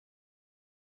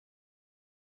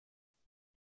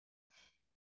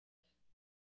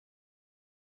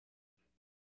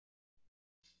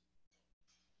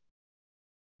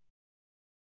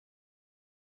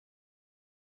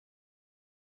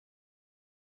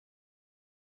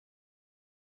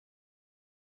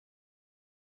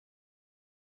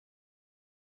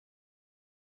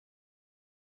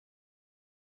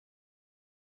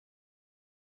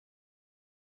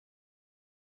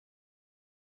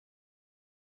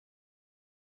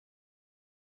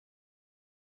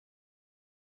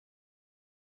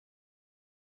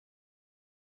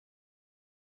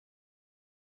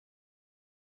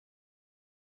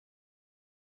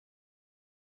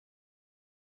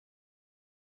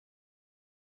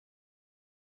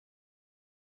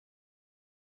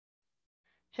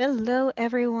Hello,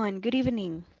 everyone. Good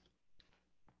evening.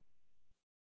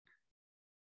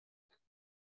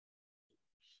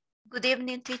 Good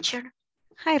evening, teacher.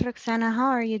 Hi, Roxana. How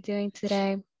are you doing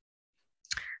today?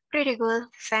 Pretty good,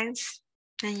 thanks.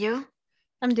 And you?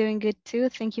 I'm doing good too.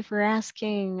 Thank you for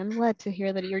asking. I'm glad to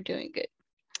hear that you're doing good.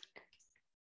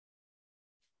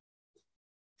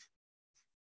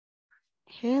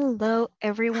 Hello,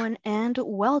 everyone, and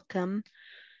welcome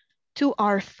to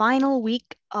our final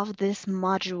week of this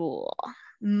module.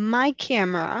 My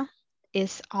camera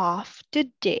is off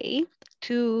today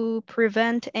to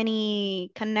prevent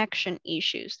any connection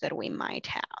issues that we might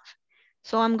have.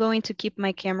 So I'm going to keep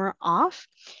my camera off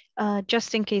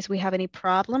just in case we have any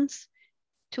problems,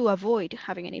 to avoid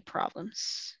having any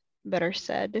problems, better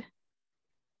said.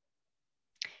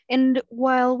 And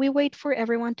while we wait for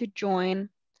everyone to join,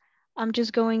 I'm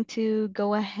just going to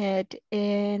go ahead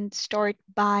and start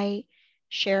by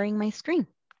sharing my screen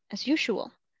as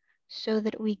usual so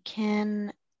that we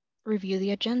can review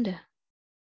the agenda.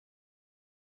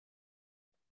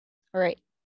 All right.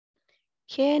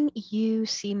 Can you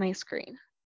see my screen?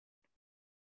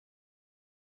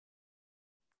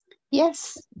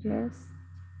 Yes. Yes.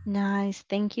 Nice.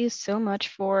 Thank you so much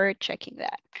for checking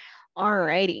that. All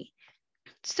righty.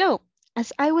 So,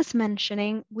 as I was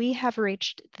mentioning, we have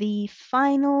reached the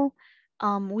final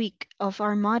week of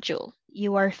our module.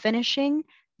 You are finishing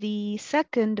the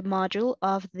second module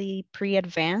of the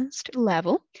pre-advanced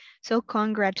level. So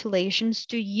congratulations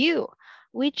to you.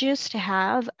 We just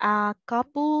have a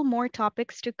couple more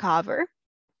topics to cover.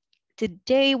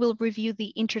 Today, we'll review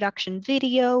the introduction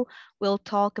video, we'll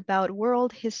talk about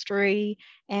world history,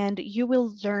 and you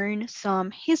will learn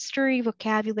some history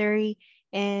vocabulary,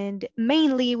 and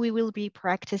mainly we will be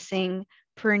practicing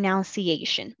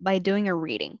pronunciation by doing a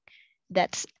reading.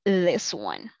 That's this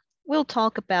one. We'll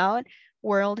talk about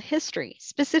world history,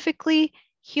 specifically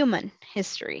human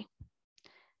history.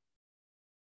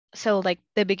 So like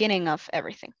the beginning of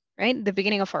everything, right? The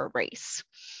beginning of our race.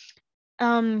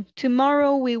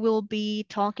 Tomorrow we will be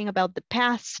talking about the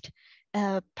past,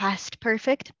 past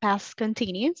perfect, past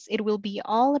continuous. It will be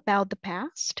all about the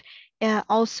past,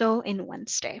 also in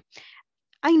Wednesday.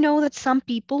 I know that some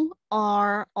people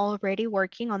are already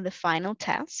working on the final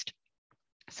test.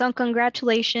 So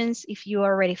congratulations if you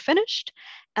already finished.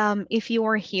 If you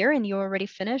are here and you already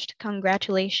finished,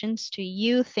 congratulations to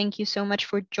you. Thank you so much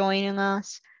for joining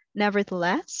us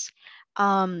nevertheless.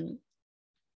 And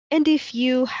if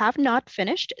you have not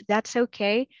finished, that's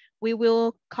okay. We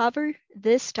will cover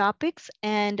these topics,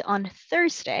 and on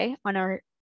Thursday, on our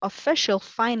official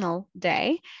final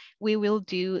day, we will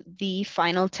do the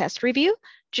final test review,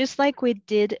 just like we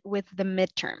did with the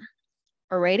midterm.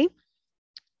 Alrighty?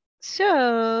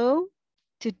 So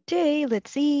today,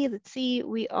 let's see,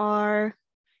 we are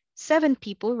 7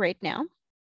 people right now.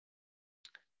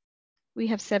 We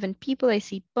have 7 people. I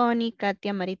see Bonnie,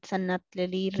 Katia, Maritza, Nat,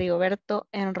 Lily, Rioberto,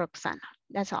 and Roxana.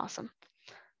 That's awesome.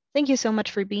 Thank you so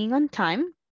much for being on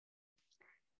time.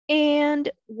 And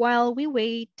while we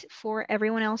wait for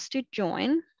everyone else to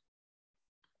join,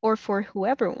 or for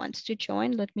whoever wants to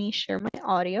join, let me share my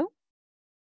audio.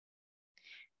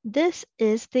 This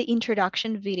is the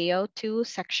introduction video to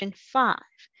section 5.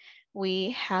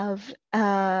 We are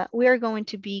going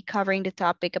to be covering the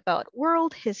topic about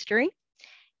world history.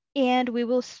 And we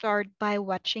will start by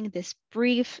watching this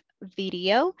brief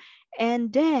video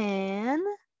and then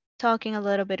talking a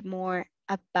little bit more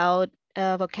about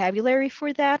vocabulary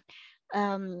for that,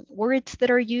 words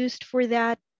that are used for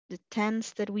that, the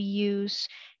tense that we use,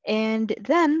 and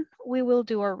then we will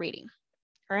do our reading.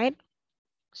 All right.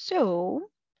 So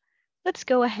let's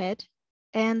go ahead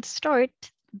and start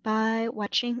by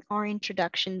watching our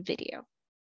introduction video.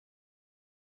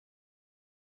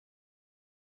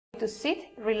 To sit,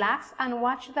 relax, and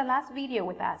watch the last video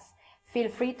with us. Feel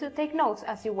free to take notes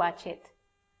as you watch it.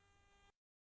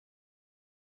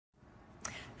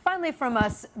 Finally from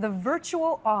us, the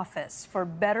virtual office. For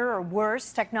better or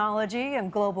worse, technology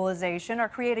and globalization are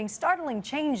creating startling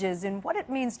changes in what it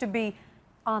means to be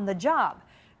on the job.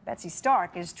 Betsy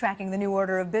Stark is tracking the new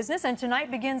order of business, and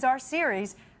tonight begins our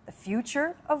series, The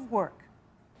Future of Work.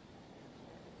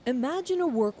 Imagine a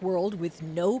work world with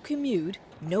no commute,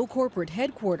 no corporate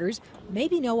headquarters,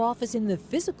 maybe no office in the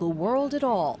physical world at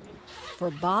all. For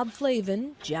Bob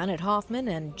Flavin, Janet Hoffman,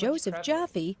 and Joseph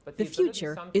Jaffe, the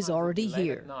future is already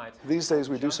here. These days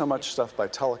we do so much stuff by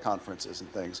teleconferences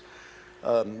and things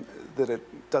that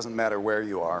it doesn't matter where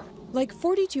you are. Like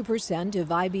 42% of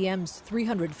IBM's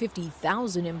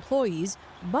 350,000 employees,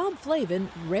 Bob Flavin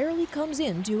rarely comes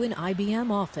into an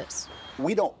IBM office.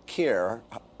 We don't care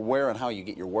where and how you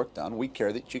get your work done. We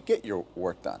care that you get your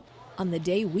work done. On the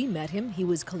day we met him, he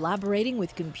was collaborating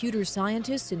with computer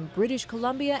scientists in British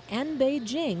Columbia and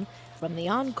Beijing from the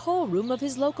on-call room of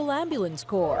his local ambulance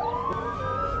corps,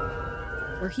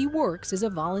 where he works as a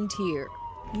volunteer.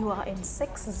 You are in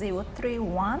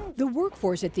 6031. The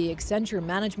workforce at the Accenture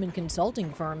management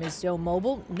consulting firm is so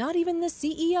mobile, not even the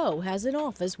CEO has an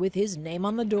office with his name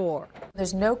on the door.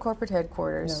 There's no corporate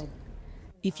headquarters. No.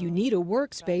 If you need a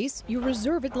workspace, you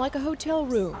reserve it like a hotel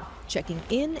room, checking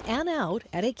in and out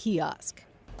at a kiosk.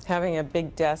 Having a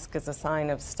big desk is a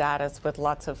sign of status with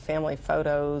lots of family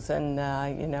photos and,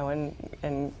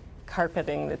 and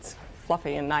carpeting that's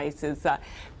fluffy and nice.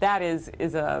 That is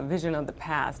a vision of the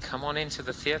past. Come on into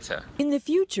the theater. In the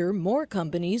future, more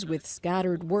companies with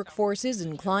scattered workforces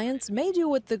and clients may do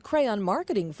what the Crayon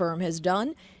marketing firm has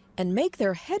done and make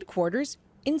their headquarters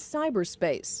in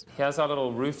cyberspace. Here's our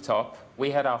little rooftop. We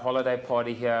had our holiday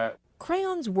party here.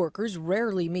 Crayon's workers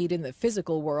rarely meet in the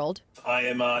physical world. I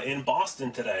am in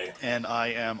Boston today. And I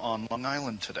am on Long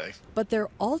Island today. But their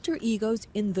alter egos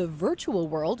in the virtual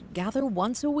world gather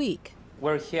once a week.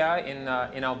 We're here in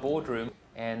our boardroom,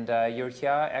 and you're here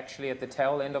actually at the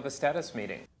tail end of a status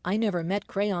meeting. I never met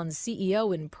Crayon's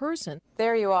CEO in person.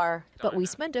 There you are. But we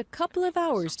spent a couple of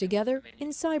hours together in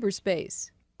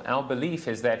cyberspace. Our belief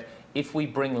is that if we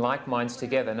bring like minds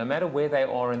together, no matter where they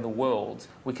are in the world,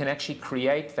 we can actually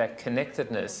create that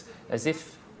connectedness as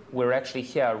if we're actually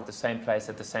here at the same place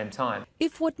at the same time.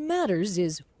 If what matters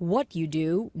is what you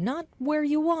do, not where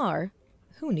you are,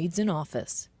 who needs an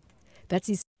office?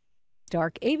 Betsy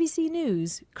Stark, ABC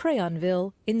News,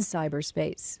 Crayonville in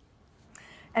cyberspace.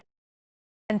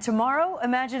 And tomorrow,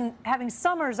 imagine having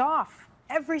summers off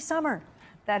every summer.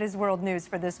 That is world news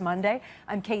for this Monday.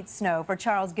 I'm Kate Snow. For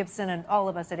Charles Gibson and all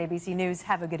of us at ABC News,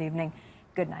 have a good evening.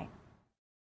 Good night.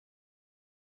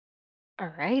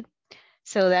 All right.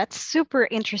 So that's super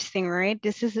interesting, right?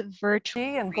 This is virtual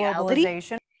and reality.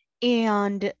 Globalization.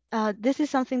 And this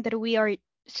is something that we are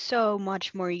so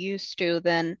much more used to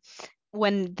than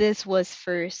when this was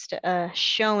first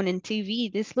shown in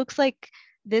TV. This looks like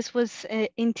this was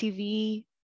in TV.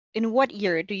 In what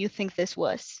year do you think this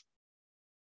was?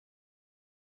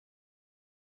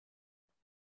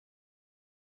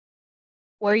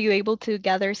 Were you able to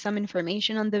gather some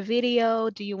information on the video?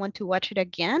 Do you want to watch it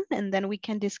again and then we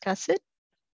can discuss it?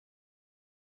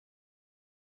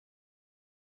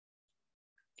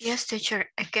 Yes, teacher,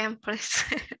 again, please.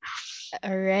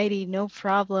 Alrighty, no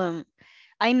problem.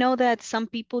 I know that some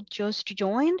people just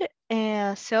joined,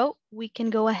 so we can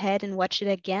go ahead and watch it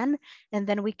again, and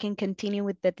then we can continue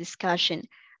with the discussion.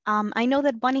 I know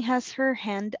that Bunny has her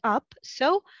hand up,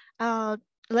 so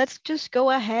let's just go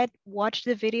ahead, watch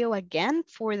the video again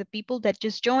for the people that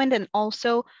just joined and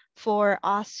also for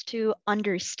us to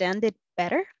understand it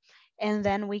better. And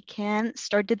then we can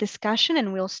start the discussion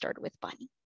and we'll start with Bunny.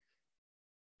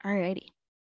 Alrighty.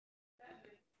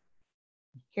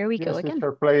 Here we go again.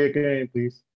 Sister, play again,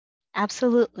 please.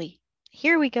 Absolutely.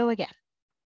 Here we go again.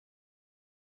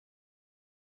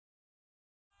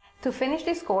 To finish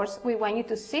this course, we want you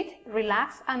to sit,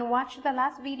 relax, and watch the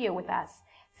last video with us.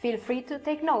 Feel free to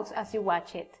take notes as you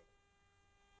watch it.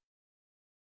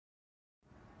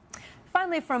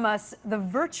 Finally from us, the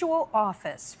virtual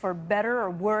office. For better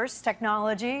or worse,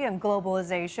 technology and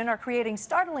globalization are creating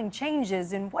startling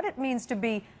changes in what it means to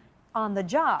be on the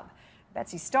job.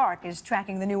 Betsy Stark is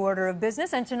tracking the new order of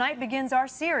business, and tonight begins our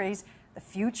series, The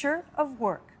Future of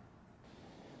Work.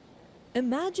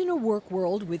 Imagine a work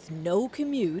world with no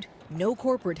commute, no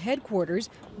corporate headquarters,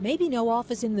 maybe no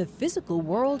office in the physical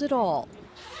world at all.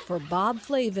 For Bob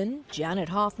Flavin, Janet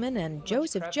Hoffman, and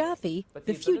Joseph Jaffe,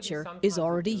 the future is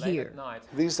already here.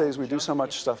 These days we do so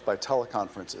much stuff by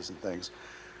teleconferences and things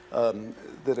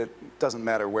that it doesn't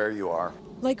matter where you are.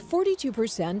 Like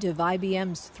 42% of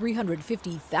IBM's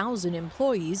 350,000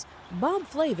 employees, Bob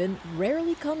Flavin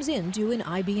rarely comes into an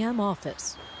IBM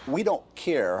office. We don't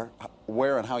care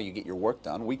where and how you get your work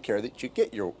done. We care that you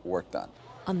get your work done.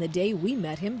 On the day we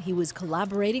met him, he was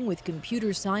collaborating with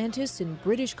computer scientists in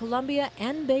British Columbia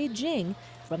and Beijing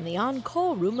from the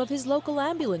on-call room of his local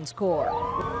ambulance corps,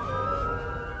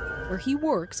 where he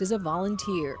works as a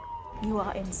volunteer. You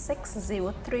are in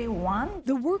 6031.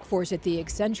 The workforce at the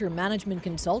Accenture management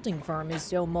consulting firm is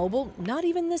so mobile, not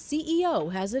even the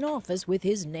CEO has an office with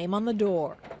his name on the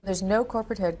door. There's no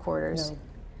corporate headquarters. No.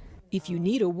 If you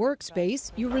need a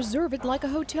workspace, you reserve it like a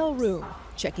hotel room,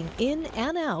 checking in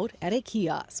and out at a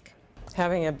kiosk.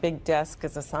 Having a big desk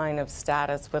is a sign of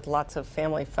status with lots of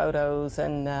family photos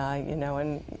and,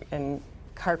 and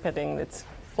carpeting that's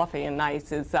fluffy and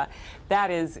nice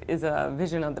is a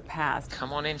vision of the past.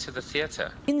 Come on into the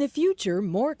theater. In the future,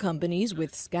 more companies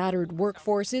with scattered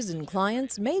workforces and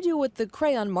clients may do what the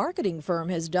crayon marketing firm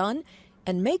has done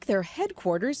and make their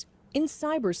headquarters in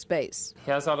cyberspace.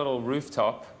 Here's our little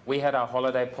rooftop. We had our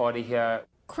holiday party here.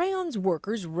 Crayon's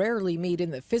workers rarely meet in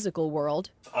the physical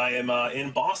world. I am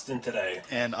in Boston today.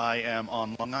 And I am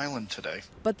on Long Island today.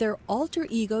 But their alter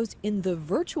egos in the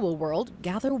virtual world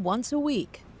gather once a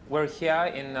week. We're here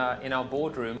in our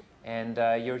boardroom, and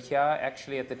you're here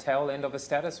actually at the tail end of a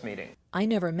status meeting. I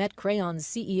never met Crayon's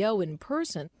CEO in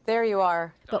person. There you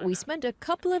are. But we spent a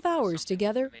couple of hours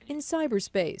together in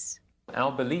cyberspace.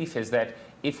 Our belief is that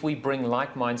if we bring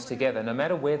like minds together, no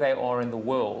matter where they are in the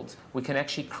world, we can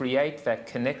actually create that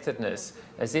connectedness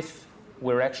as if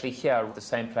we're actually here at the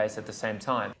same place at the same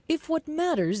time. If what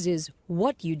matters is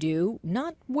what you do,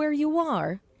 not where you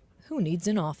are, who needs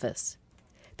an office?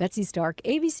 Betsy Stark,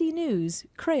 ABC News,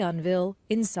 Crayonville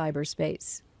in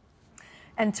cyberspace.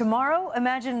 And tomorrow,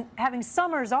 imagine having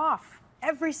summers off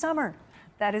every summer.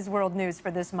 That is World News for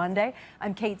this Monday.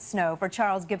 I'm Kate Snow. For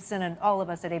Charles Gibson and all of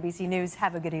us at ABC News,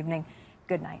 have a good evening.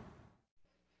 Good night.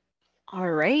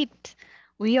 All right,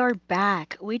 we are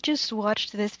back. We just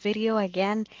watched this video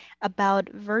again about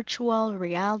virtual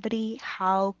reality,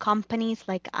 how companies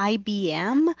like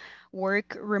IBM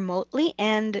work remotely.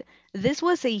 And this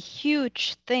was a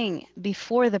huge thing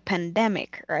before the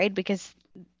pandemic, right? Because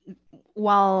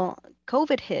while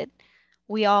COVID hit,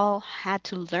 we all had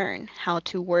to learn how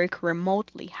to work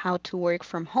remotely, how to work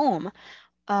from home,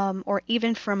 or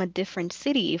even from a different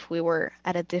city if we were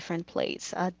at a different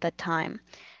place at that time.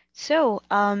 So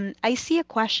I see a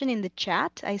question in the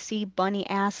chat. I see Bunny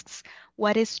asks,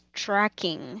 what is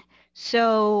tracking?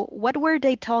 So what were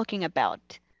they talking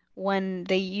about when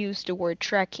they used the word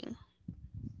tracking?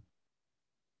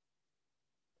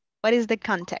 What is the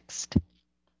context?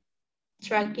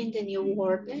 Tracking the new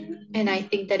order, and I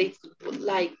think that it's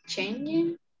like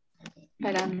changing,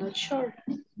 but I'm not sure.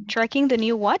 Tracking the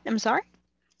new what? I'm sorry?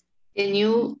 The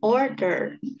new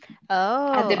order.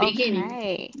 Oh, at the beginning.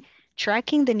 Okay.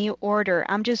 Tracking the new order.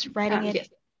 I'm just writing it Yes.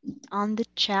 on the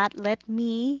chat. Let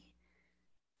me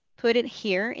put it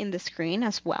here in the screen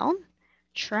as well.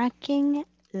 Tracking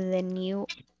the new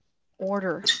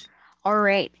order. All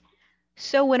right.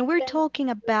 So when we're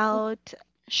talking about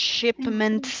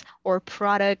shipments or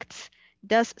products,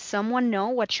 does someone know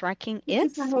what tracking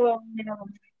is?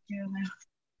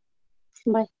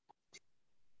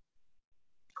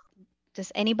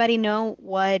 Does anybody know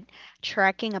what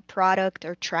tracking a product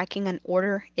or tracking an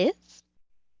order is?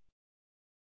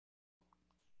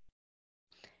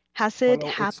 Has it Follow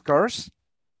its happened? course.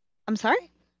 I'm sorry?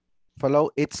 Follow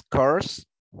its course.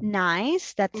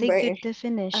 Nice. That's a good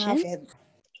definition.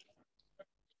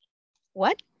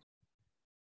 What?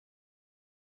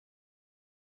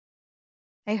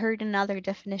 I heard another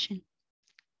definition.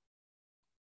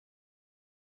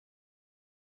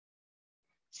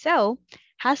 So,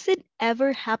 has it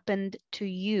ever happened to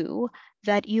you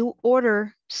that you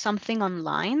order something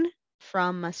online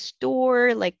from a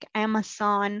store like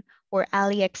Amazon or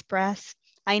AliExpress?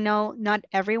 I know not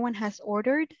everyone has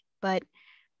ordered, but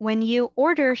when you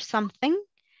order something,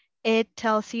 it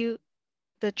tells you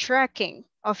the tracking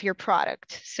of your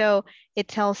product. So it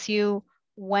tells you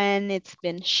when it's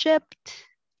been shipped,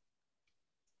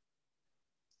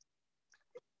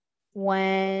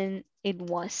 when it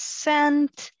was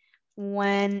sent,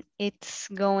 when it's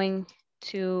going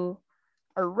to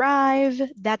arrive.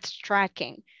 That's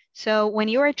tracking. So when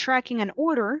you are tracking an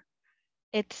order,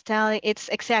 it's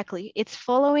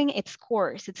following its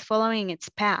course, it's following its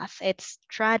path, its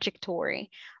trajectory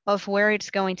of where it's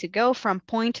going to go from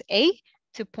point A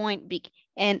to point B,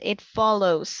 and it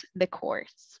follows the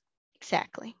course.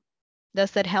 Exactly.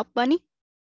 Does that help, Bunny?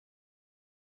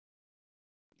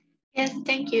 Yes,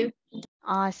 thank you.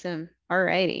 Awesome. All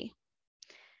righty.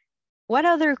 What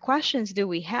other questions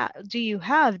do you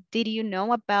have? Did you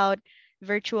know about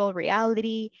virtual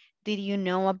reality? Did you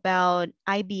know about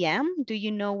IBM? Do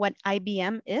you know what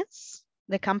IBM is,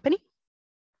 the company?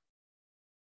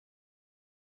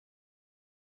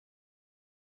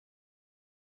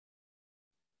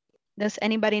 Does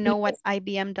anybody know what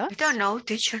IBM does? I don't know,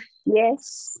 teacher.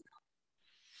 Yes.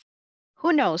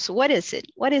 Who knows? What is it?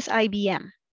 What is IBM?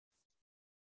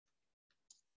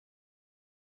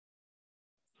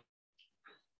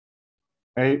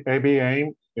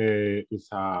 IBM is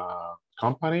a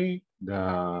company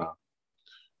that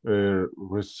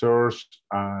research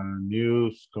and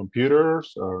use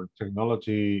computers or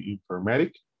technology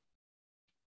informatics.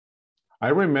 I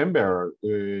remember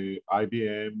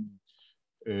IBM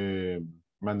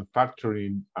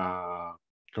manufacturing a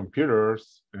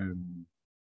computers and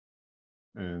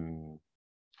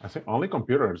I say only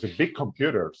computers, the big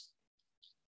computers.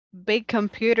 Big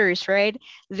computers, right?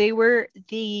 They were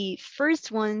the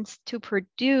first ones to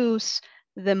produce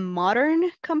the modern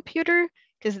computer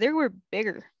because there were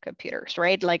bigger computers,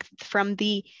 right? Like from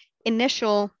the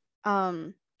initial,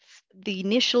 the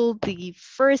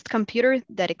first computer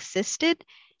that existed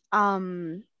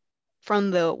from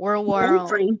the World War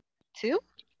II.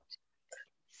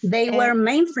 They were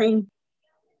mainframe.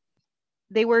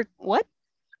 They were what?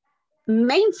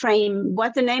 Mainframe.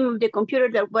 What's the name of the computer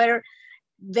that were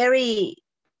very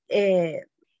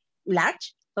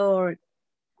large? Or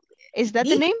is that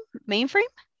big? The name? Mainframe?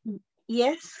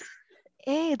 Yes.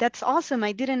 Hey, that's awesome.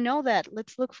 I didn't know that.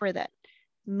 Let's look for that.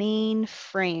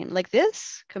 Mainframe, like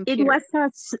this computer. It was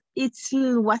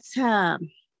a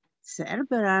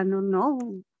server. I don't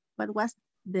know what was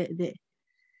the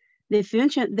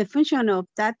function of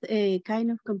that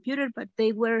kind of computer, but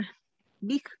they were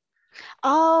big.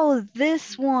 Oh,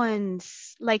 this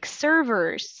one's like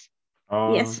servers.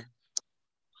 Yes.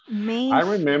 I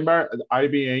remember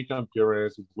IBM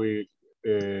computers with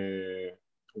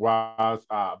was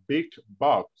a big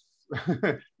box,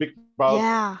 big box,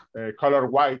 yeah, color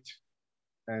white,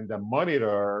 and the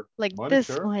monitor. Like this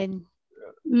one.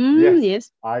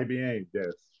 Yes. IBM,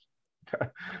 yes.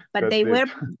 But they were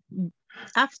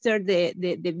after the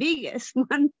biggest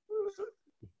one.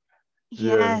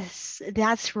 Yes,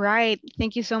 that's right.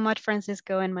 Thank you so much,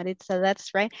 Francisco and Maritza.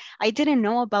 That's right. I didn't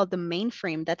know about the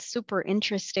mainframe. That's super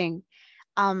interesting.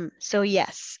 So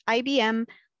yes, IBM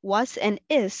was and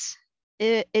is,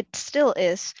 it still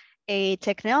is a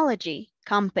technology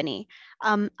company.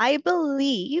 I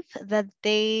believe that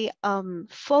they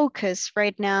focus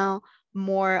right now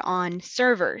more on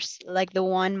servers, like the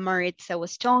one Maritza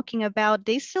was talking about.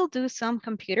 They still do some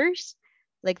computers,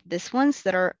 like this ones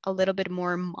that are a little bit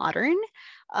more modern,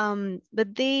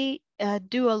 but they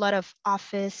do a lot of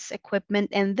office equipment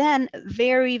and then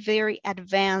very, very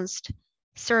advanced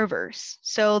servers.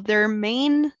 So their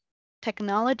main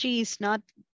technology is not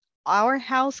our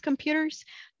house computers,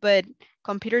 but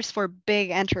computers for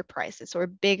big enterprises or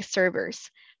big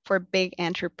servers for big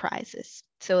enterprises.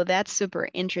 So that's super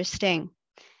interesting.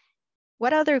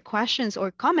 What other questions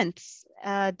or comments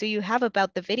do you have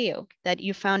about the video that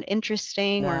you found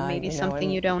interesting or maybe something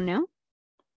you don't know?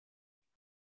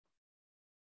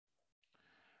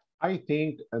 I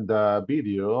think the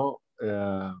video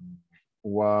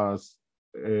was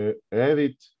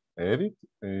edited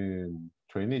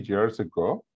 20 years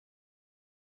ago.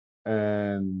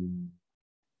 And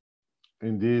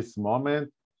in this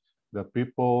moment, the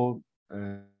people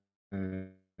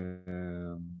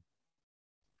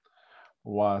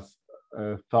was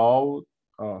thought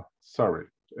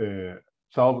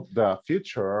the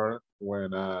future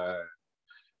when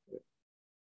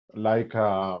like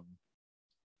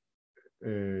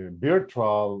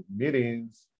virtual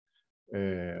meetings,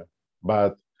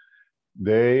 but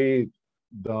they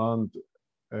don't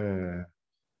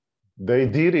they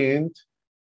didn't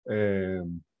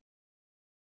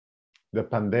the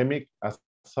pandemic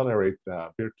accelerate the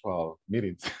virtual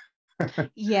meetings.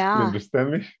 Yeah. You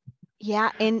understand me?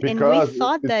 Yeah, and we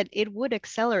thought that it would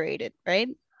accelerate it, right?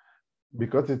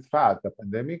 Because it's fact, the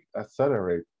pandemic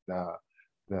accelerate the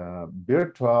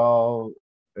virtual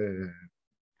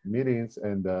meetings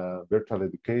and the virtual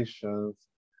educations.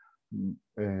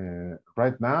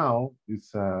 Right now,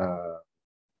 it's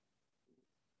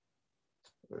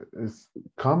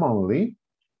commonly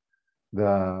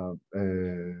the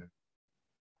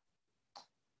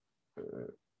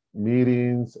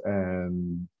meetings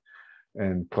and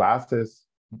classes.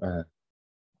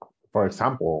 For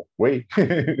example,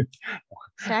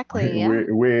 exactly, yeah.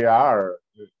 we are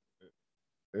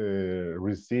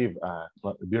receive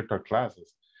virtual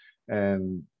classes,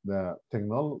 and the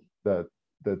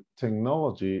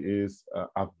technology is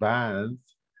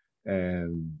advanced,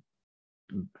 and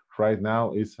right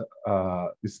now it's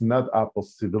not a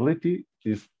possibility,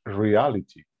 it's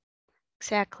reality.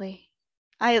 Exactly.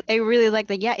 I really like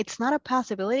that. Yeah, it's not a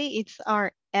possibility, it's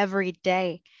our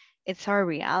everyday, it's our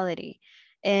reality.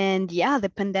 And yeah, the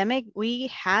pandemic, we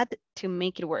had to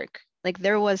make it work. Like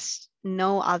there was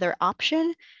no other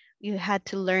option. You had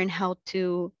to learn how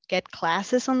to get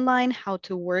classes online, how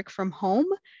to work from home.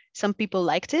 Some people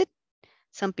liked it,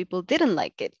 some people didn't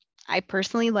like it. I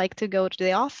personally like to go to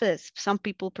the office. Some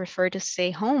people prefer to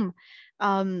stay home.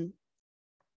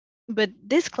 But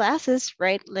these classes,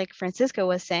 right, like Francisco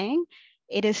was saying,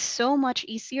 it is so much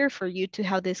easier for you to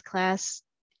have this class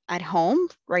at home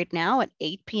right now at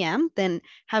 8 p.m. than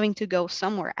having to go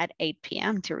somewhere at 8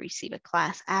 p.m. to receive a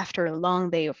class after a long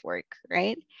day of work,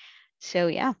 right? So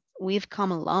yeah, we've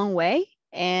come a long way,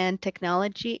 and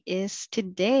technology is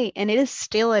today, and it is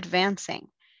still advancing.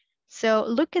 So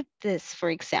look at this, for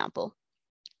example.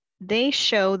 They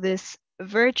show this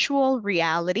virtual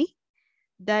reality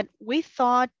that we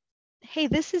thought, hey,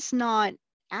 this is not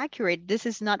accurate. This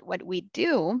is not what we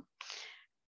do.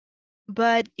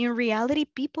 But in reality,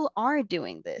 people are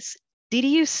doing this. Did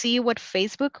you see what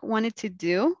Facebook wanted to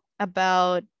do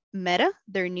about Meta,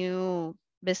 their new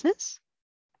business?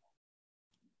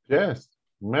 Yes,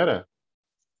 Meta.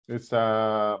 It's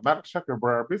a Mark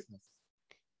Zuckerberg business.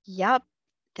 Yup,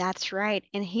 that's right.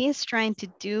 And he is trying to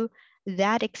do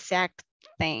that exact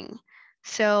thing.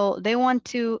 So they want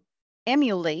to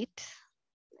emulate,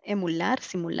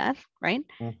 simular, right?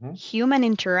 Human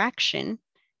interaction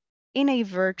in a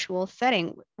virtual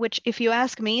setting, which if you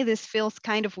ask me, this feels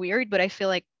kind of weird, but I feel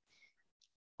like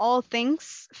all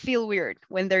things feel weird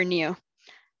when they're new.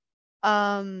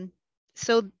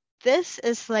 So this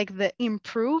is like the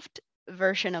improved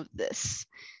version of this.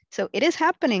 So it is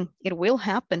happening. It will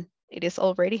happen. It is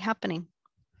already happening.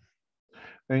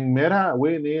 In Meta,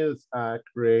 we need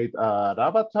create an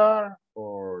avatar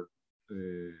or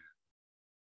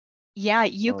yeah,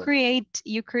 you create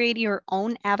your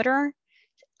own avatar.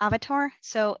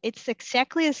 So it's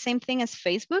exactly the same thing as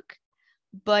Facebook,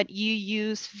 but you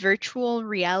use virtual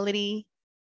reality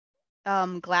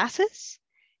glasses.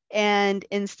 And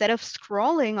instead of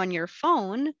scrolling on your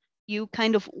phone, you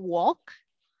kind of walk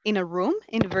in a room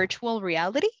in virtual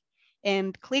reality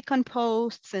and click on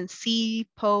posts and see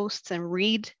posts and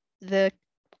read the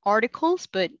articles,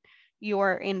 but you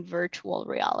are in virtual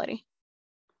reality.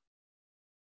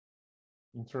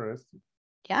 Interesting.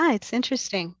 Yeah, it's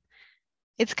interesting.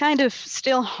 It's kind of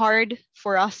still hard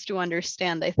for us to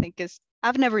understand, I think, because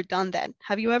I've never done that.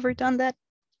 Have you ever done that?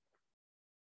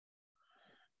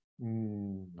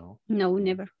 No. No,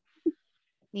 never.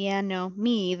 Yeah, no,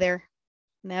 me either.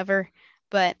 Never.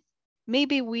 But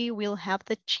maybe we will have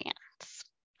the chance.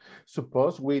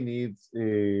 Suppose we need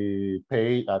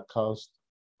pay a cost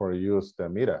for use the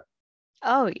Meta.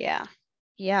 Oh yeah.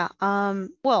 Yeah.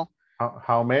 Well,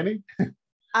 how many?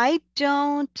 I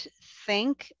don't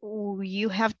think you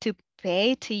have to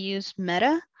pay to use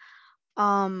Meta.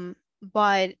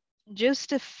 But just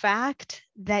the fact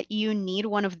that you need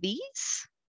one of these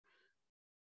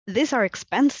are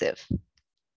expensive.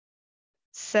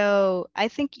 So I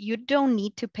think you don't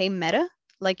need to pay Meta,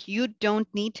 like you don't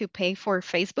need to pay for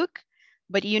Facebook,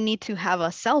 but you need to have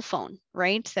a cell phone,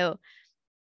 right? So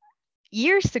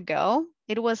years ago,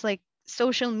 it was like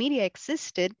social media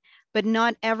existed, but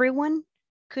not everyone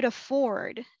could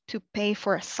afford to pay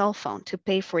for a cell phone, to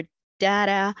pay for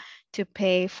data, to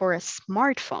pay for a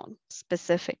smartphone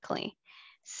specifically.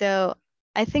 So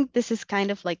I think this is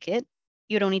kind of like it.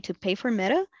 You don't need to pay for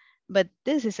Meta, but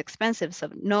this is expensive, so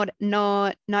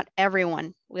not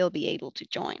everyone will be able to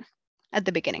join at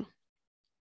the beginning.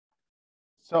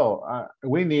 So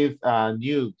we need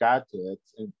new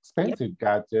gadgets, expensive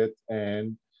gadgets,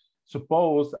 and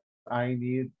suppose I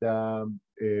need a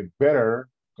better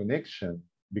connection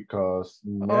because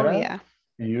Meta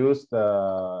use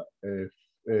the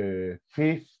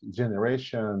fifth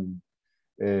generation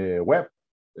web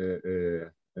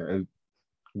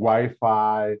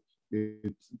Wi-Fi.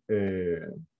 It's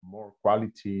more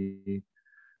quality.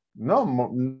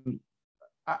 No,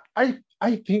 I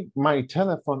think my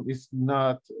telephone is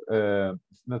not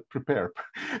prepared.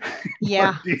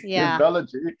 Yeah, for this yeah.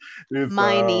 technology. It's,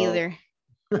 Mine either.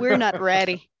 We're not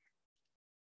ready.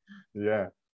 Yeah.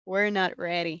 We're not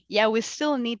ready. Yeah, we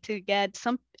still need to get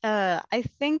some. I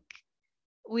think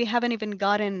we haven't even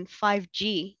gotten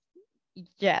 5G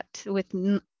yet with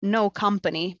no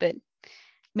company, but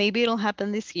maybe it'll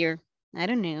happen this year. I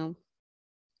don't know.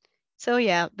 So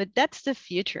yeah, but that's the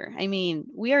future. I mean,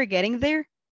 we are getting there,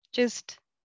 just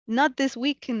not this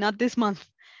week and not this month,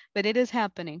 but it is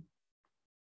happening.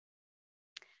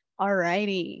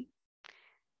 Alrighty.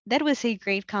 That was a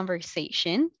great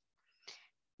conversation.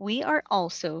 We are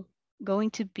also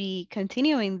going to be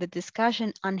continuing the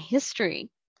discussion on history.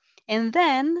 And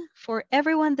then for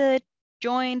everyone that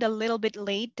joined a little bit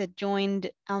late, that joined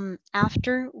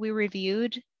after we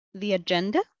reviewed the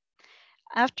agenda,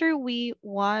 after we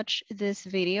watch this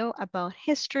video about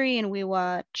history and we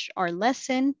watch our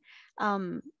lesson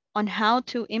on how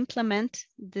to implement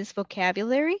this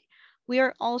vocabulary, we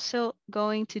are also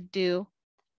going to do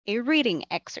a reading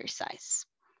exercise.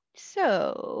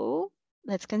 So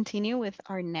let's continue with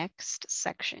our next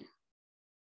section.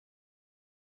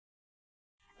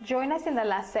 Join us in the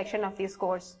last section of this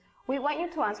course. We want you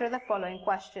to answer the following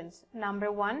questions.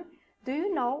 Number 1, do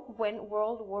you know when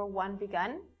World War I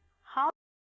began?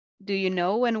 Do you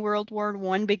know when World War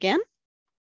I began?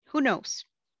 Who knows?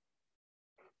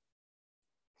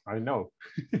 I know.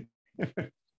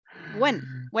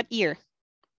 When? What year?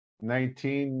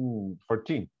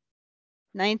 1914.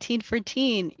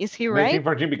 1914. Is he right?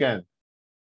 1914 began.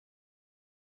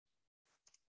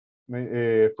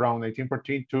 From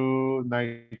 1914 to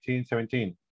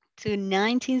 1917. To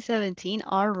 1917.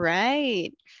 All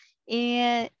right.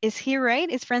 And is he right?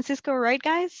 Is Francisco right,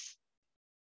 guys?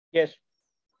 Yes.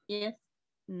 Yes.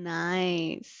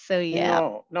 Nice. So yeah.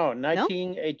 No,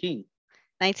 1918.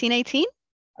 1918?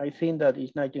 I think that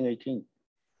is 1918.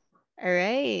 All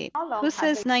right. Who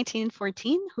says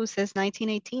 1914? Who says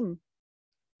 1918?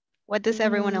 What does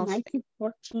everyone else think?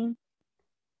 1914.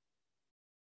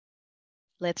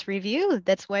 Let's review.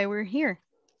 That's why we're here.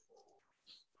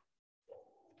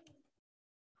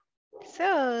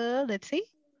 So let's see.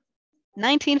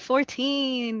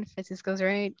 1914. Francisco's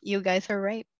right. You guys are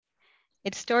right.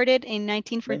 It started in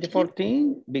 1914.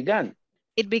 1914 began.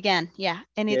 It began, yeah,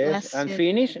 and it Yes, lasted. and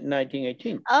finished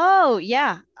 1918. Oh,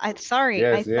 yeah. I'm sorry.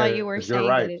 Yes, I thought you were you're saying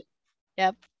right. that it.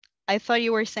 Yep. I thought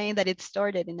you were saying that it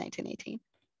started in 1918.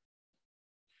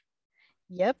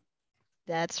 Yep,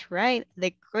 that's right.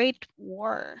 The Great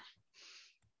War.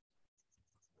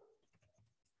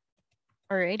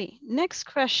 Alrighty. Next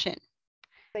question.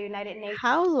 The United Nations.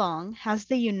 How long has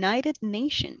the United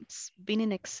Nations been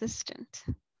in existence?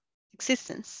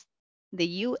 The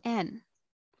UN,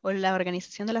 o la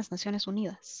Organización de las Naciones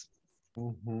Unidas.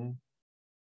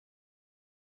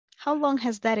 How long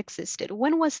has that existed?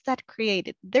 When was that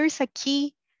created? There's a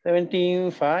key.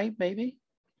 1705 maybe.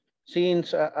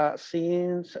 Since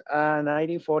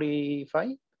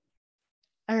 1945.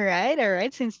 All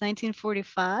right. Since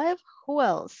 1945. Who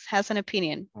else has an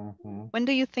opinion? When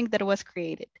do you think that was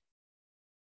created?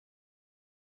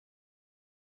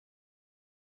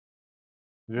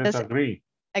 Yes, agree.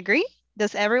 Agree?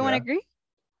 Does everyone Yeah. agree?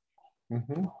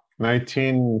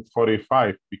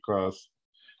 1945, because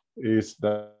it's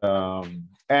the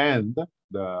end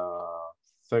the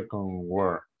Second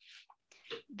War.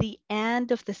 The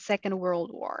end of the Second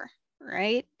World War,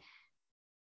 right?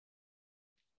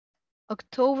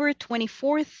 October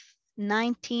 24th,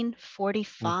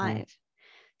 1945.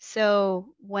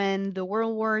 So when the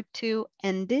World War II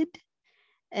ended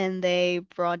and they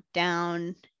brought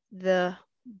down the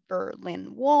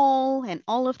Berlin Wall and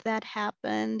all of that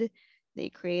happened, they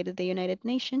created the United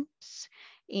Nations,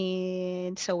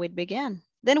 and so it began.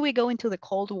 Then we go into the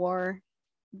Cold War.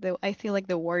 Though I feel like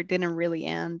the war didn't really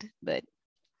end, but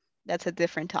that's a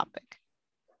different topic.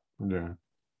 Yeah.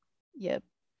 Yep.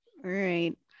 All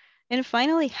right. And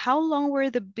finally, how long were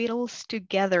the Beatles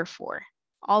together for?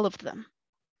 All of them.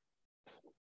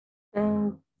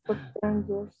 10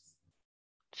 years.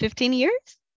 15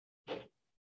 years?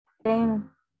 10.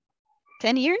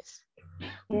 10 years?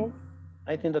 Yes.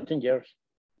 I think that 10 years.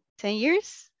 10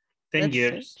 years? 10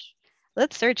 years.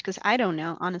 Let's search because I don't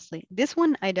know, honestly. This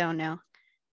one, I don't know.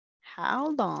 How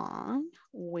long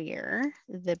were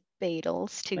the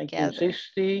Beatles together?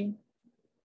 1960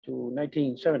 to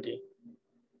 1970.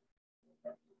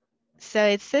 So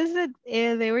it says that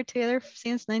they were together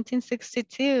since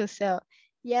 1962. So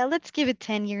yeah, let's give it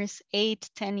 10 years,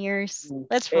 10 years.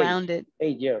 Let's round it.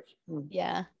 8 years.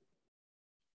 Yeah.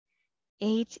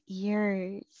 8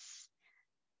 years.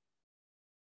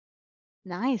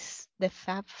 Nice. The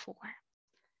Fab Four.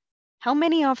 How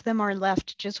many of them are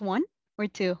left? Just one or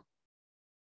two?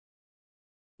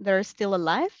 They're still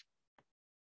alive?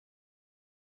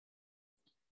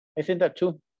 I think that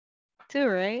two. Two,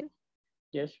 right?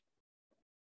 Yes.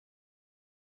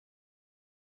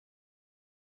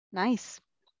 Nice.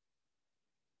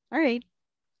 All right.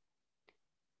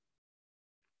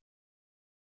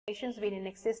 Nations been in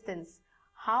existence.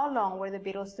 How long were the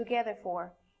Beatles together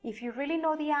for? If you really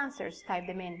know the answers, type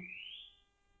them in.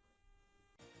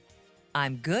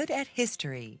 I'm good at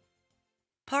history.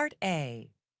 Part A.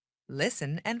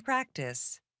 Listen and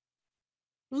practice.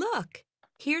 Look,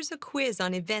 here's a quiz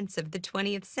on events of the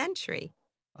 20th century.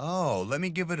 Oh, let me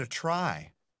give it a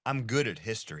try. I'm good at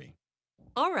history.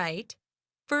 All right.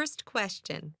 First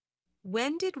question.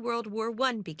 When did World War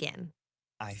I begin?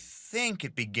 I think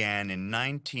it began in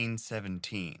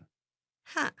 1917.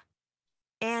 Huh.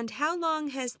 And how long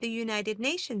has the United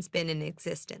Nations been in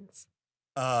existence?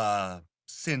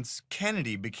 Since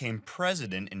Kennedy became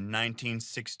president in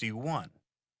 1961.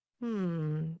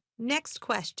 Next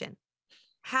question.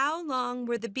 How long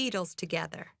were the Beatles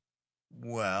together?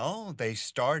 Well, they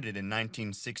started in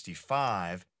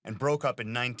 1965 and broke up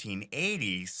in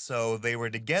 1980, so they were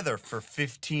together for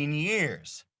 15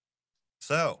 years.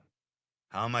 So,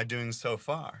 how am I doing so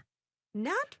far?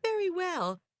 Not very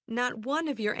well. Not one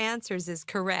of your answers is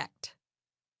correct.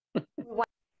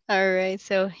 All right,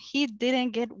 so he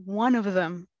didn't get one of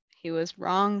them. He was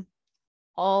wrong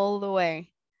all the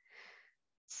way.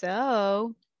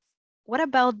 So what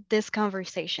about this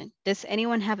conversation? Does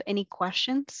anyone have any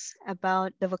questions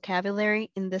about the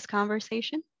vocabulary in this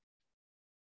conversation?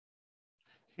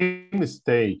 He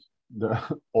mistake the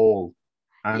all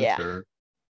Yeah, answer.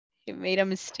 he made a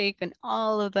mistake on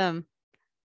all of them.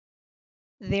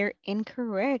 They're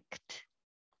incorrect.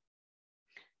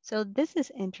 So this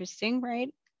is interesting,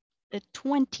 right? The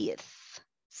 20th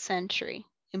century.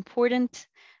 Important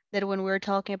that when we're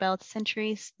talking about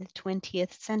centuries, the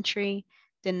 20th century,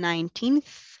 the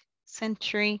 19th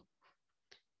century,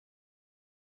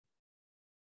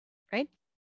 right?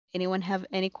 Anyone have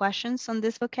any questions on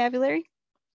this vocabulary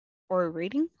or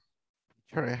reading?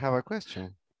 Sure, I have a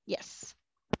question. Yes.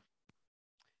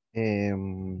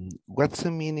 What's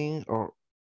the meaning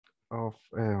of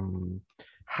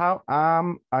how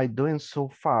am I doing so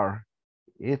far?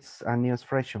 It's a new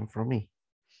expression for me.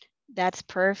 That's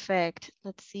perfect.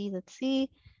 Let's see.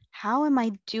 How am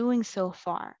I doing so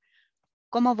far?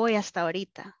 ¿Cómo voy hasta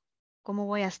ahorita? ¿Cómo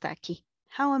voy hasta aquí?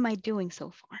 How am I doing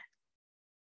so far?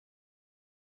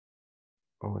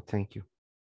 Oh, thank you.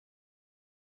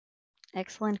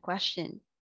 Excellent question.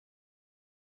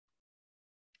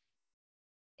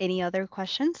 Any other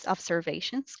questions,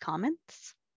 observations,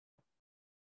 comments?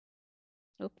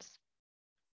 Oops.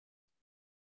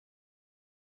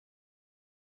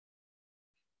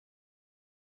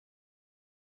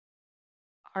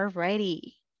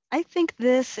 Alrighty. I think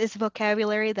this is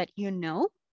vocabulary that you know.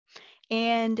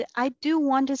 And I do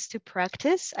want us to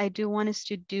practice. I do want us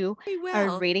to do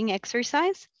a reading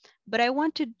exercise, but I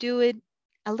want to do it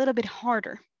a little bit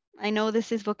harder. I know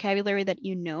this is vocabulary that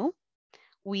you know.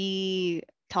 We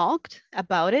talked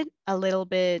about it a little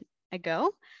bit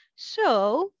ago.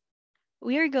 So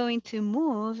we are going to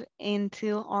move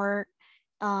into our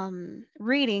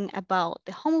reading about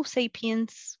the Homo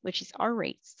sapiens, which is our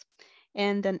race,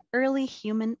 and an early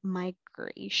human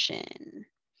migration.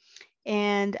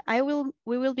 And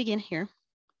we will begin here.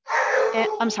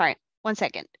 I'm sorry, 1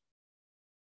 second.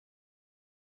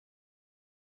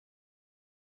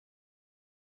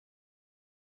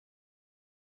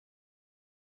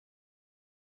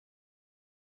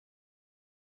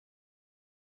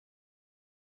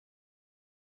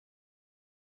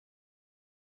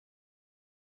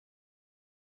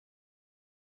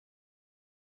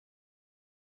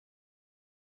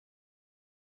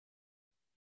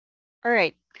 All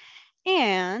right.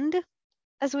 And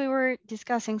as we were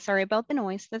discussing, sorry about the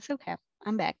noise, that's okay.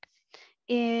 I'm back.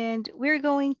 And we're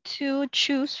going to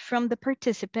choose from the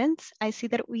participants. I see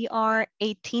that we are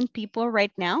 18 people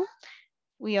right now.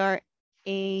 We are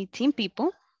 18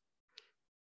 people.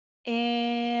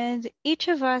 And each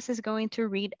of us is going to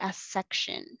read a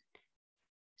section.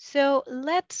 So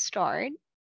let's start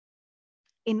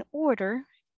in order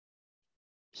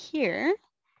here.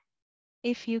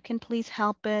 If you can please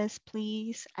help us,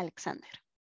 please, Alexander.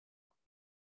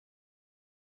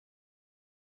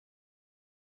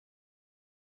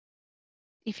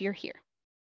 If you're here.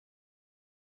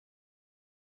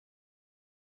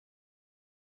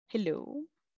 Hello.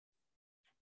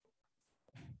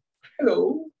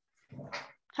 Hello.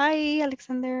 Hi,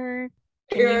 Alexander.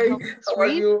 Can Hey, you help us how read?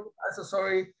 are you? I'm so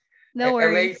sorry. No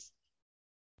I'm late. worries.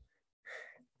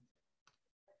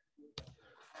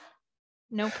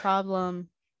 No problem.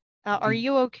 Are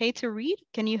you okay to read?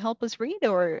 Can you help us read,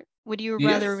 or would you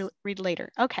rather Yes. read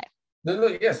later? Okay, No,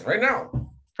 yes, right now.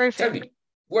 Tell perfect. me,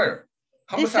 where?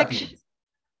 Homo This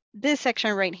sapiens.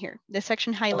 section right here, this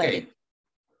section highlighted.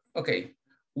 Okay.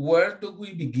 Where do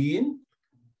we begin?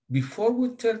 Before we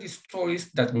tell the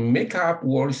stories that make up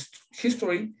world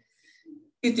history,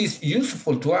 it is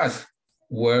useful to ask,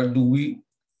 where do we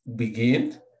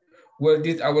begin? Where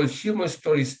did our human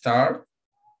story start?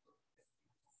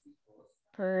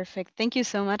 Perfect. Thank you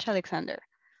so much, Alexander.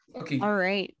 Okay. All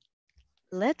right.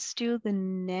 Let's do the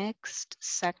next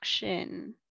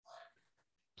section.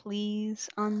 Please,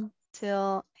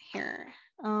 until here.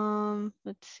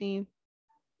 Let's see.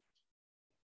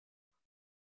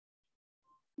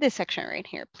 This section right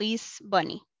here, please,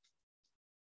 Bunny.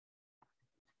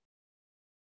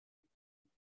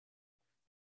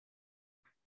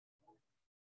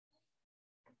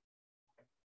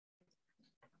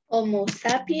 Homo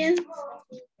sapiens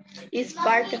is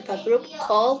part of a group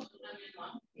called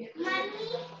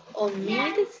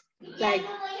hominids, like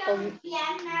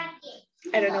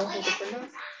I don't know how to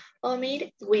pronounce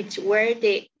hominids, which were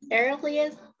the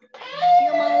earliest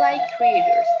human-like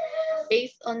creatures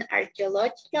based on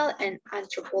archaeological and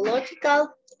anthropological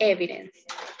evidence.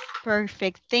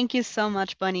 Perfect. Thank you so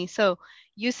much, Bunny. So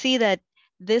you see that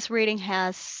This reading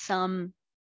has some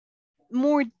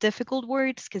more difficult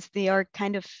words because they are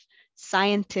kind of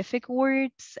scientific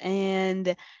words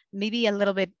and maybe a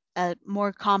little bit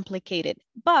more complicated,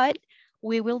 but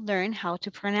we will learn how to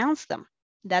pronounce them.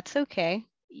 That's okay.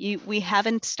 We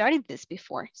haven't studied this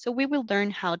before, so we will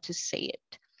learn how to say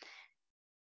it.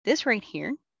 This right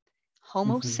here,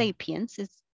 Homo sapiens,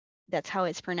 that's how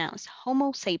it's pronounced,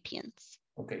 Homo sapiens.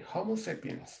 Okay, Homo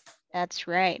sapiens. That's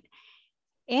right.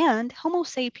 And Homo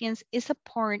sapiens is a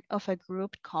part of a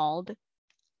group called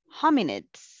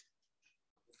hominids.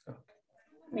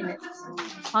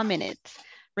 Hominids.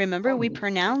 Remember, we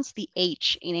pronounce the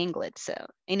H in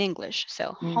English.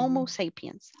 So Homo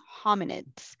sapiens,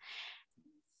 hominids.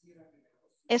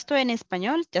 Esto en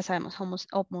español, ya sabemos,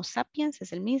 Homo sapiens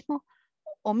es el mismo,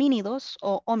 homínidos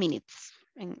o hominids,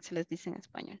 se les dice en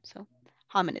español. So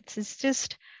hominids. It's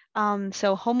just,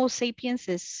 so Homo sapiens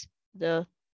is the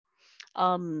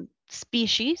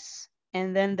species,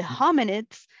 and then the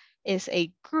hominids is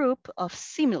a group of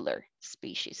similar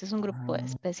species. Es un grupo de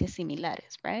especies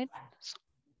similares, right? So,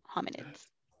 hominids.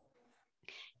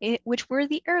 Which were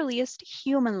the earliest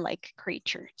human-like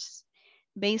creatures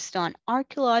based on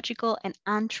archaeological and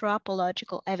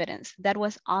anthropological evidence. That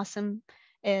was awesome.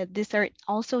 These are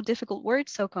also difficult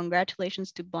words, so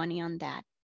congratulations to Bonnie on that.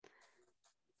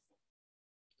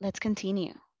 Let's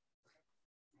continue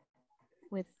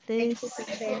with this.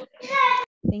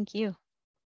 Thank you.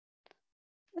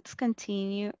 Let's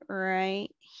continue right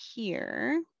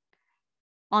here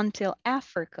until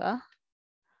Africa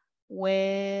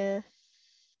with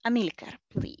Amilcar,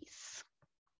 please.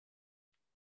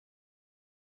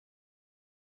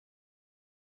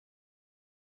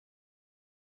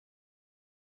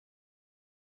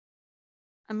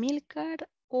 Amilcar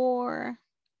or...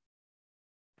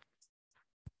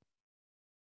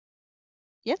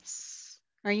 Yes,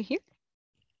 are you here?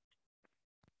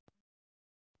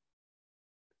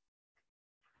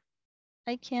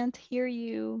 I can't hear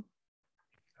you.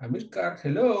 Amilcar,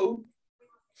 hello.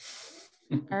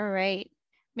 All right.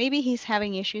 Maybe he's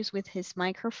having issues with his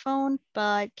microphone,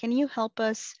 but can you help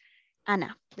us?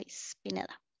 Ana, please, Pineda.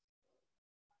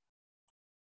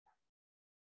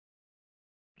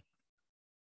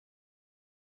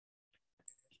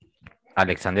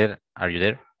 Alexander, are you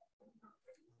there?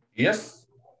 Yes,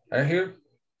 I'm here.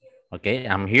 Okay,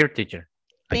 I'm here, teacher.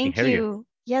 Thank you.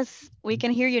 Yes, we can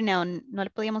hear you now. No le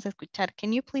podíamos escuchar.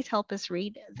 Can you please help us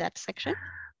read that section?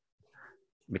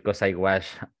 Because I was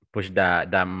pushed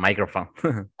the microphone.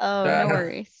 Oh, no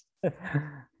worries.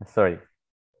 Sorry.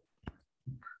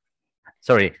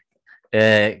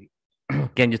 Can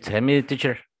you tell me,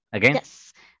 teacher, again?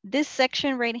 Yes. This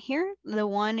section right here, the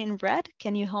one in red,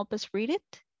 can you help us read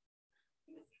it?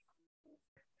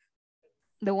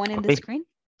 The one in the screen,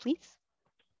 please.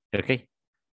 Okay.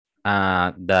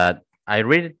 That I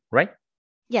read it, right?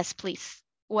 Yes, please.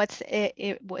 What's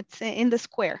in the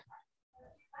square?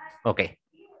 Okay.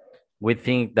 We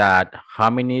think that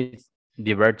hominids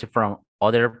diverge from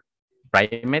other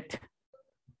primates.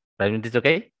 Primate is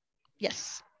okay?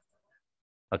 Yes.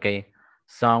 Okay.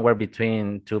 Somewhere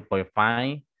between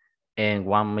 2.5 and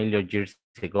 1 million years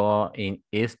ago in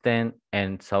Eastern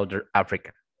and Southern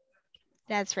Africa.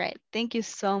 That's right. Thank you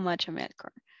so much,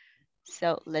 Amilcar.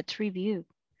 So let's review.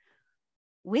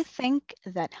 We think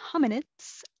that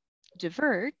hominids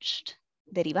diverged,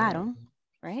 derivaron,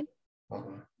 right?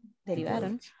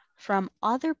 Derivaron from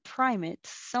other primates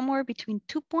somewhere between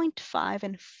 2.5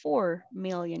 and 4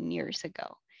 million years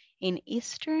ago in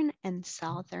Eastern and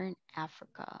Southern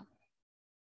Africa.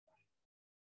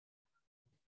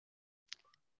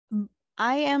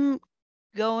 I am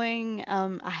going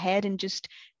ahead and just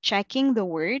checking the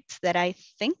words that I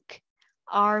think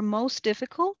are most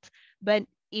difficult, but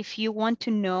if you want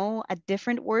to know a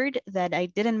different word that I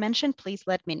didn't mention, please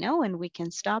let me know and we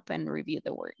can stop and review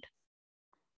the word.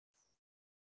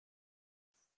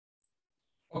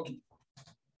 Okay.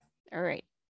 All right.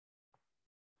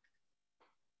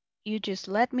 You just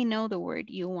let me know the word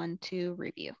you want to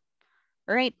review.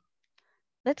 All right.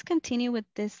 Let's continue with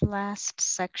this last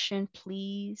section,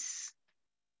 please.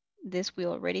 This we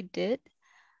already did.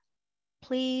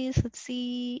 Please, let's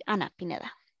see. Ana Pineda.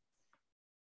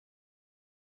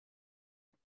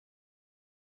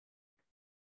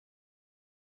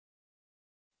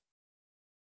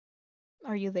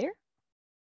 Are you there?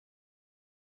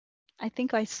 I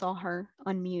think I saw her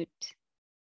on mute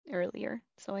earlier,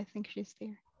 so I think she's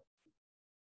there.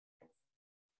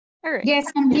 All right. Yes,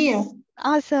 I'm here.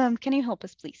 Awesome. Can you help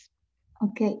us, please?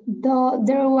 Okay. Though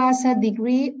there was a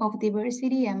degree of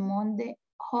diversity among the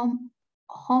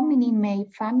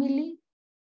hominid family,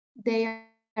 they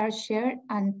are shared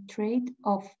and trait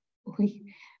of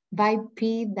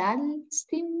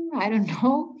bipedalism, I don't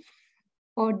know,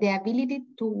 or the ability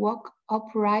to walk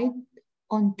upright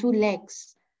on two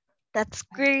legs. That's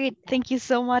great. Thank you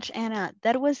so much, Anna.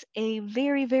 That was a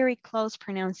very, very close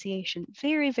pronunciation.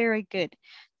 Very, very good.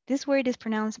 This word is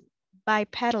pronounced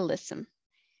bipedalism.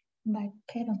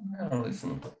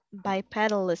 Bipedalism.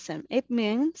 Bipedalism. It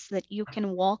means that you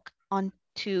can walk on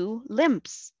two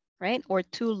limbs, right? Or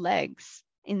two legs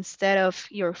instead of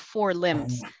your four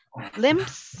limbs.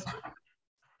 Limbs.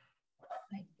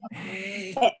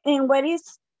 And what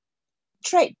is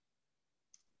trait?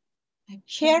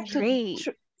 Share Trait.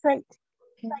 trait.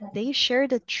 They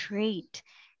shared a trait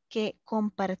que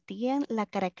compartían la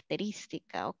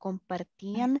característica o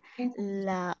compartían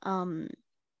la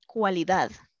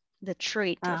cualidad, the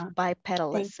trait of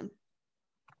bipedalism.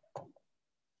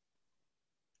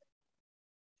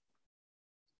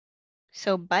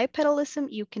 So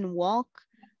bipedalism, you can walk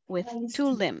with two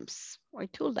limbs or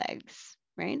two legs,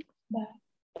 right?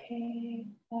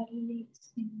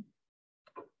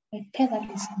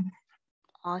 Bipedalism.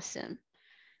 Awesome.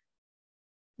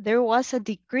 There was a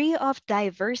degree of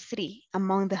diversity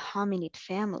among the hominid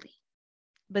family,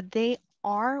 but they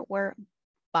were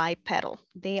bipedal.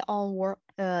 They all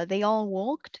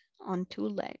walked on two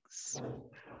legs.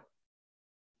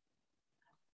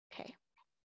 Okay,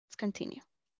 let's continue.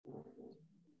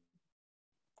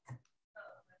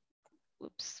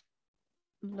 Oops.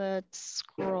 Let's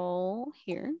scroll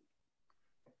here.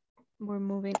 We're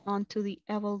moving on to the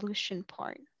evolution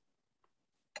part.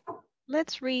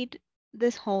 Let's read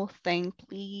this whole thing,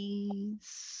 please.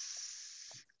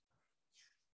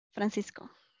 Francisco.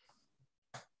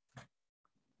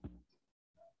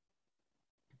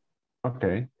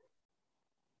 Okay.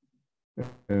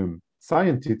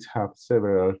 Scientists have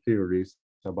several theories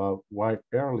about why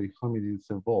early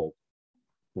hominids evolved.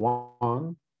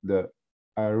 One, the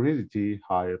aridity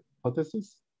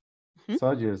hypothesis,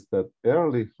 suggests that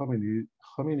early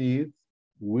hominids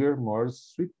were more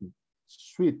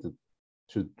suited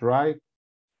to dry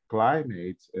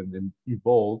climates and then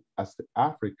evolved as the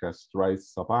Africa's dry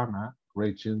savanna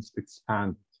regions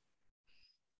expanded.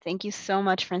 Thank you so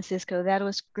much, Francisco. That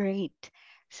was great.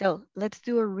 So let's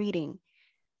do a reading.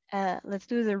 Let's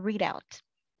do the readout.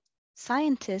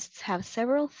 Scientists have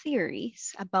several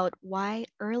theories about why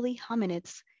early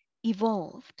hominids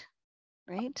evolved,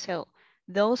 right? So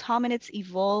those hominids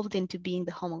evolved into being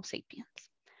the Homo sapiens.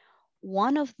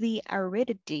 The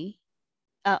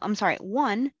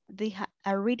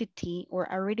aridity or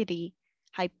aridity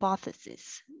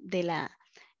hypothesis de la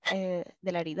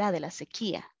aridad, de la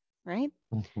sequía, right?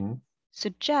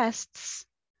 Suggests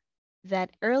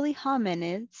that early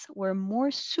hominids were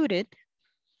more suited.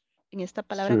 En esta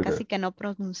palabra casi que no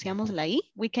pronunciamos la I.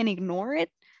 We can ignore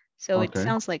it. So it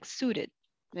sounds like suited,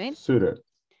 right? Suited.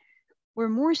 Were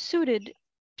more suited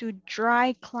to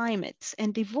dry climates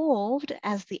and evolved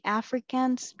as the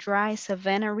African's dry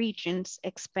savanna regions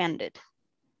expanded.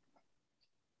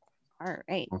 All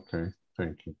right. Okay,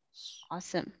 thank you.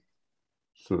 Awesome.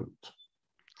 Suited.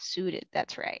 Suited,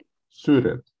 that's right.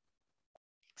 Suited.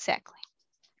 Exactly.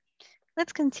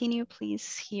 Let's continue,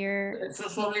 please, here. So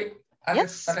sorry,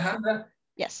 Yes. Alejandra.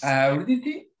 Yes.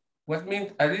 Aridity? What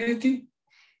means aridity?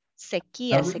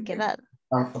 Sequía, sequedad.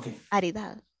 Okay.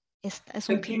 Aridad. Es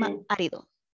un clima árido.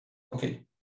 Okay.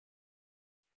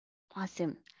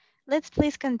 Awesome. Let's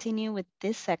please continue with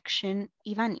this section,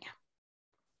 Ivania.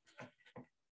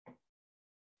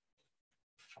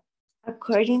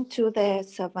 According to the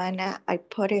savanna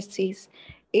hypothesis,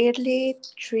 early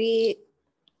tree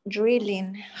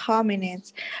drilling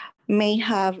hominids may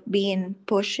have been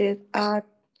pushed out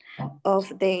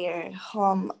of their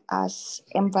home as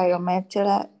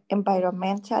environmental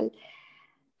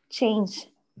change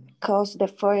caused the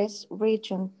forest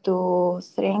region to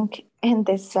shrink and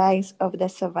the size of the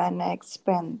savanna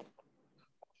expand.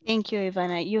 Thank you,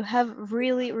 Ivana. You have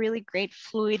really, really great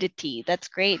fluidity. That's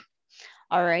great.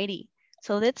 Alrighty.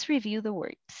 So let's review the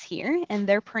words here and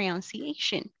their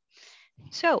pronunciation.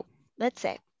 So let's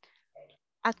say,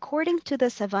 according to the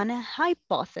savanna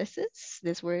hypothesis,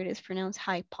 this word is pronounced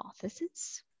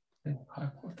hypothesis.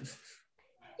 Hypothesis.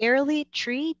 Early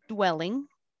tree-dwelling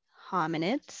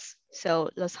hominids, so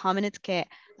los hominids que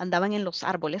andaban en los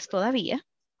árboles todavía,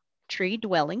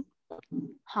 tree-dwelling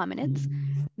hominids,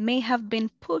 may have been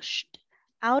pushed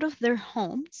out of their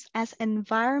homes as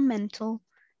environmental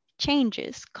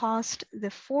changes caused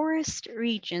the forest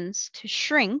regions to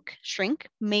shrink,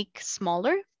 make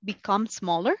smaller, become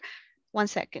smaller. 1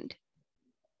 second.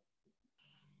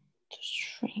 To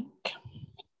shrink.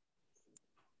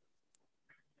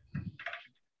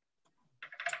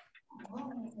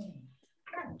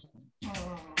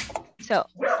 So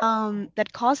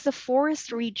that caused the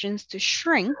forest regions to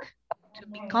shrink, to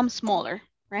become smaller,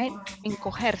 right?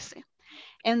 Encogerse.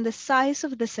 And the size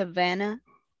of the savanna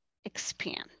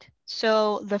expand.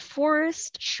 So the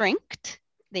forest shrinked,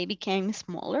 they became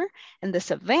smaller, and the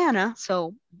savanna,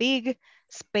 so big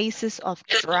spaces of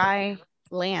dry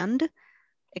land,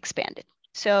 expanded.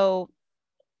 So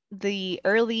the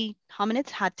early hominids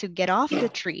had to get off the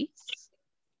trees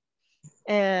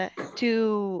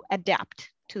to adapt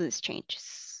to these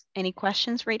changes. Any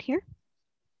questions right here?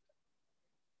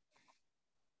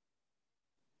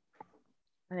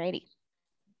 Alrighty,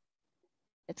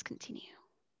 let's continue.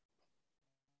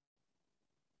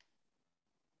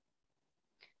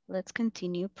 Let's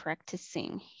continue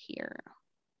practicing here.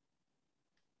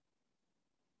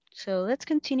 So let's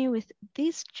continue with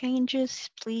these changes,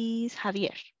 please,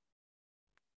 Javier.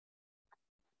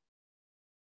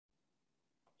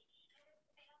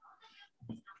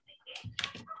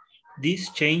 These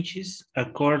changes,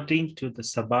 according to the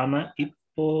Savannah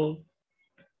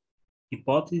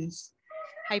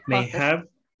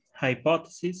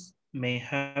hypothesis, may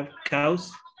have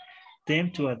caused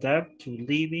them to adapt to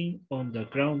living on the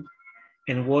ground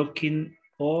and walking,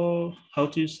 or how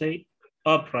do you say,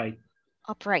 upright?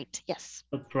 Upright, yes.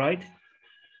 Upright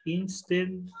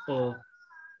instead of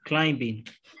climbing.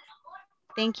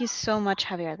 Thank you so much,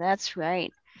 Javier. That's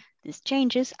right. These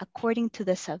changes, according to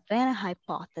the Savannah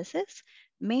hypothesis,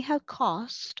 may have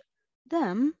caused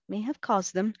them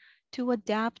to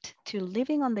adapt to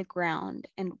living on the ground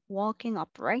and walking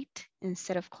upright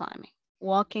instead of climbing,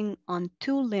 walking on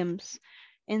two limbs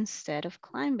instead of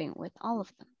climbing with all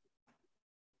of them.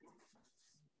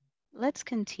 Let's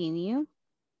continue.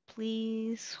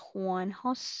 Please, Juan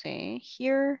Jose,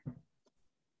 here.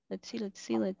 Let's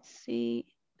see.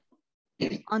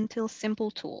 Until simple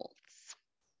tools.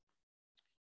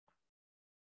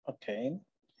 Okay.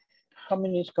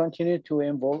 Hominids continue to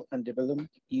evolve and develop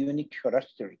unique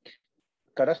characteristics.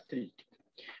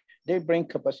 Their brain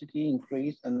capacity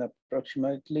increased, and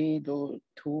approximately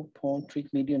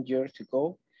 2.3 million years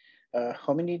ago,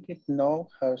 hominids now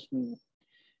has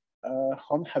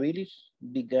home habilities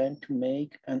began to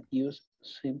make and use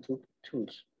simple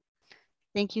tools.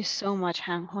 Thank you so much,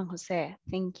 Juan Jose.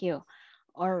 Thank you.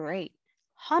 All right.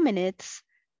 Hominids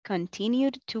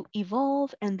continued to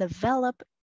evolve and develop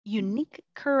unique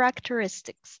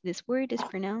characteristics. This word is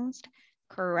pronounced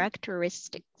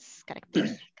characteristics,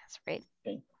 características, right?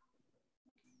 Okay.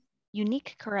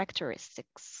 Unique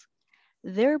characteristics.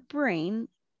 Their brain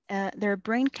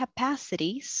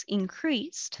capacities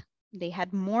increased. They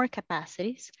had more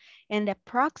capacities, and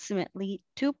approximately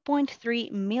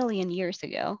 2.3 million years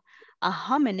ago, a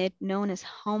hominid known as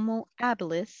Homo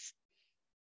habilis.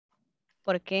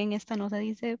 ¿Por qué en esta nota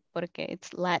dice? Porque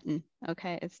it's Latin,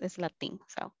 okay? It's Latin.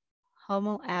 So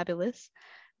Homo habilis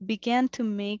began to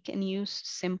make and use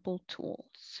simple tools.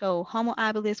 So Homo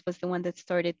habilis was the one that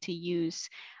started to use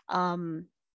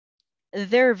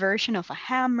their version of a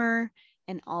hammer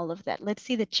and all of that. Let's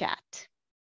see the chat.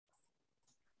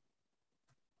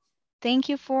 Thank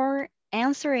you for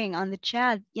answering on the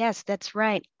chat. Yes, that's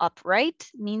right.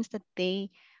 Upright means that they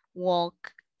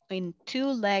walk in two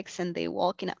legs and they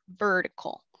walk in a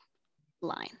vertical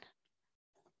line.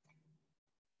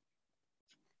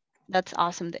 That's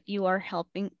awesome that you are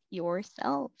helping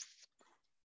yourselves.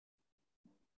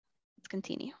 Let's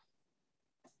continue.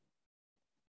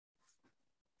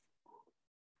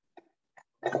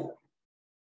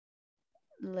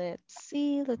 Let's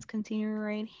see, let's continue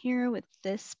right here with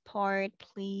this part,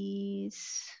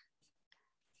 please.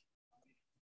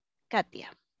 Katia.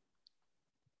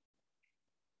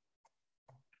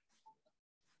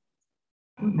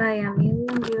 By a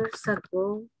million years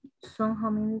ago, some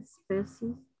hominid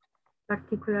species,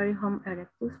 particularly Homo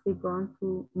erectus, began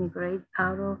to migrate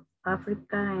out of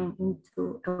Africa and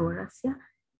into Eurasia,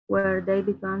 where they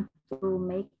began to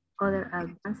make other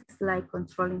advances like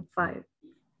controlling fire.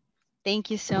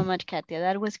 Thank you so much, Katia.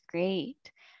 That was great.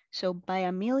 So by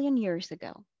a million years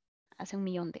ago, hace un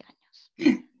millón de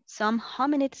años, some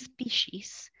hominid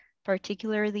species,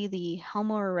 particularly the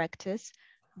Homo erectus,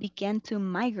 began to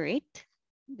migrate.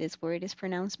 This word is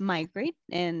pronounced migrate,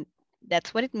 and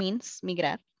that's what it means,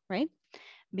 migrar, right?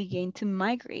 Began to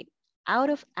migrate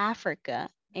out of Africa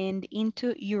and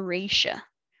into Eurasia.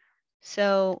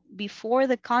 So before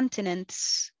the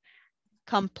continents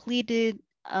completed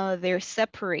their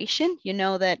separation, you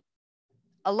know that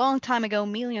a long time ago,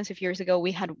 millions of years ago,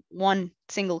 we had one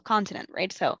single continent,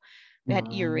 right? So we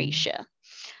had Eurasia.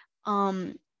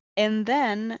 And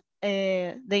then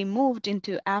they moved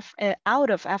into out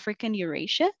of African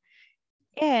Eurasia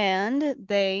And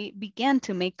they began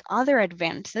to make other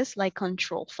advances like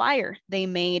control fire. They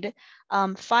made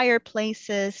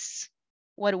fireplaces,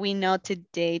 what we know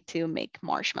today to make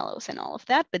marshmallows and all of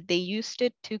that, but they used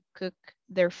it to cook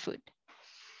their food.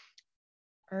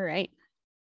 All right.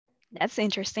 That's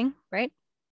interesting, right?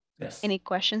 Yes. Any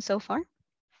questions so far?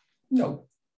 No.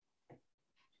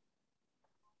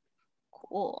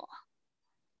 Cool.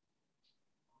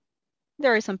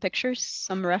 There are some pictures,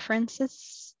 some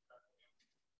references.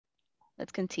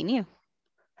 Let's continue.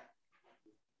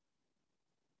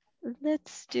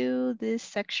 Let's do this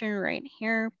section right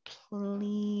here,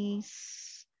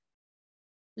 please.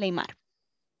 Leymar.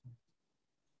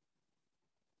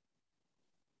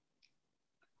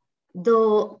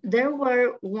 Though there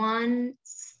were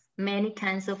once many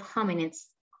kinds of hominids,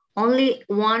 only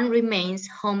one remains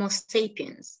Homo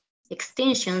sapiens.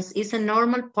 Extinction is a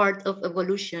normal part of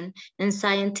evolution, and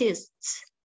scientists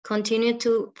continue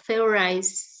to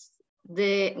theorize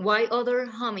why other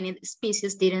hominid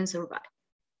species didn't survive.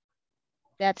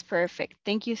 That's perfect.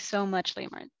 Thank you so much,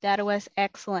 Leymar. That was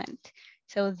excellent.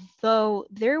 So though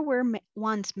there were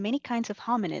once many kinds of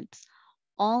hominids,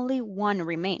 only one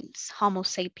remains, Homo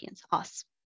sapiens, us,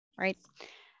 right?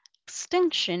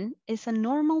 Extinction is a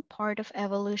normal part of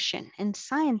evolution, and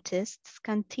scientists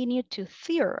continue to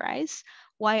theorize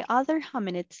why other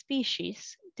hominid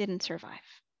species didn't survive.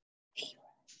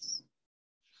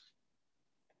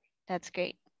 That's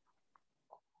great.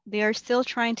 They are still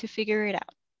trying to figure it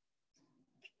out.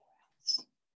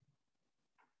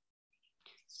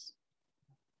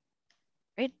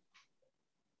 Right?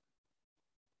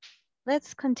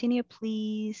 Let's continue,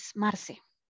 please, Marce.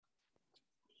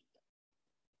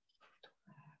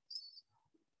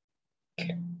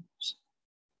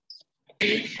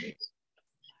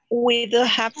 We do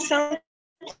have some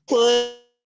clues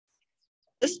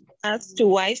as to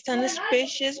why some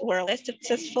species were less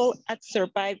successful at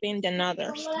surviving than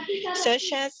others,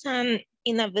 such as an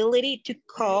inability to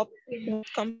cope with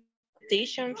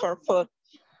competition for food,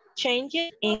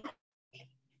 changes in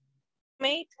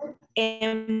climate,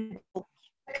 and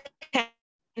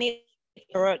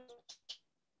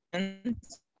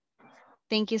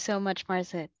Thank you so much,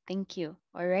 Marce. Thank you.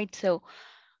 All right, so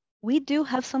we do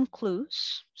have some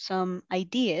clues, some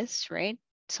ideas, right?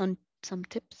 Some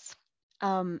tips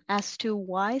as to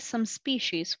why some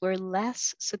species were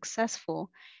less successful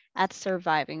at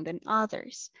surviving than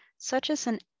others, such as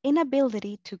an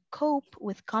inability to cope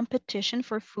with competition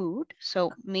for food.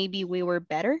 So maybe we were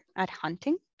better at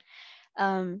hunting,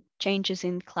 changes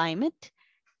in climate,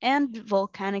 and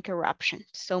volcanic eruption.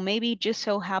 So maybe just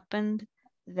so happened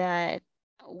that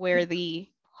where the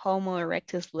Homo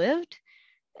erectus lived,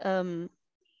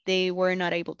 they were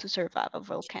not able to survive a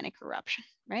volcanic eruption,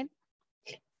 right?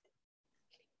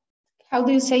 How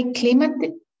do you say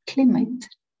climate? Climate.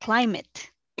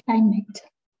 Climate. Climate.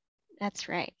 That's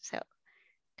right. So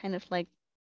kind of like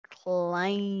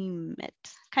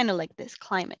climate, kind of like this,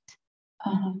 climate.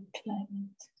 Climate.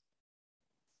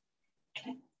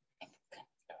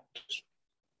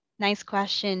 Nice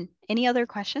question. Any other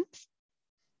questions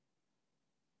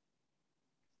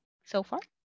so far?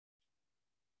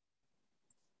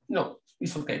 No,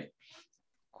 it's okay.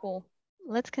 Cool.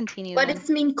 Let's continue. What does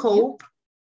it mean cope?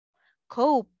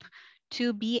 Cope,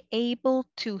 to be able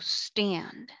to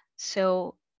stand.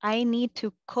 So I need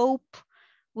to cope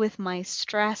with my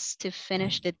stress to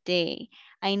finish the day.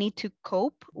 I need to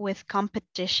cope with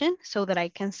competition so that I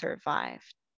can survive.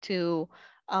 To,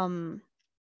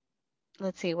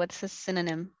 let's see, what's the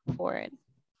synonym for it?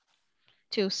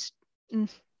 To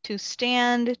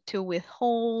stand, to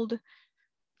withhold,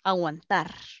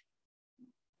 aguantar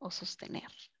o sostener.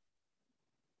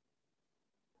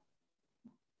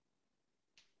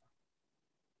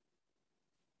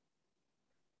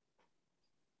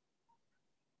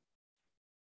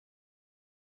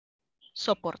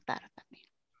 Soportar también.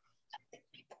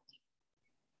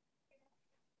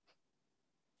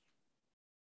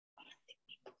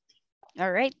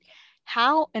 All right.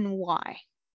 How and why?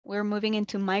 We're moving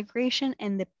into migration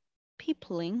and the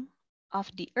peopling of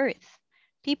the earth.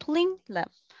 Peopling,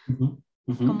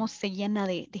 como se llena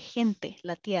de gente,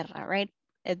 la tierra, right?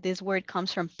 This word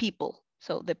comes from people.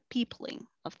 So the peopling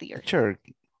of the earth. Sure.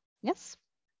 Yes?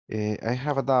 I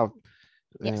have a doubt.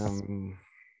 Yes.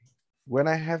 When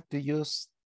I have to use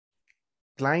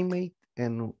climate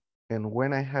and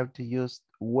when I have to use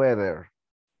weather.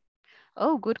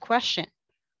 Oh, good question.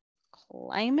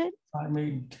 Climate.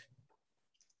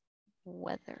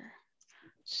 Weather.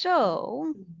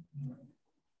 So,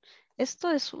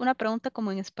 esto es una pregunta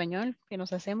como en español que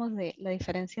nos hacemos de la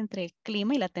diferencia entre el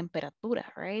clima y la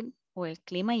temperatura, right? O el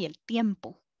clima y el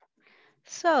tiempo.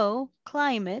 So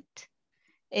climate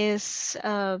is,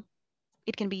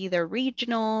 it can be either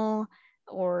regional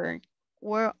or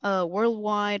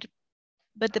worldwide,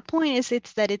 but the point is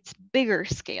it's that it's bigger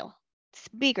scale. It's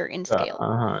bigger in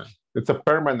scale. It's a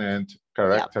permanent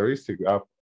characteristic of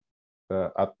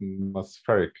the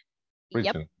atmospheric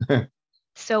region. Yep.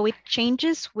 So it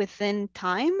changes within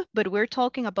time, but we're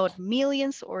talking about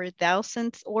millions or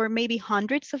thousands or maybe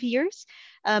hundreds of years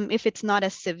if it's not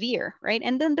as severe, right?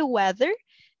 And then the weather,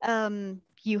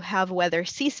 you have weather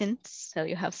seasons. So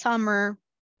you have summer,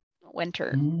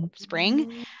 winter,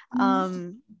 spring.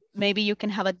 Maybe you can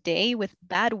have a day with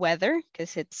bad weather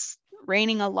because it's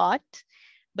raining a lot,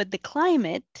 but the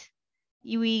climate,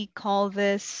 we call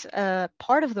this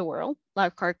part of the world,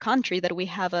 like our country, that we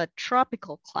have a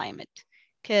tropical climate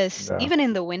because even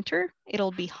in the winter,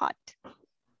 it'll be hot,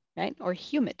 right? Or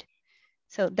humid.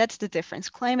 So that's the difference.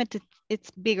 Climate, it's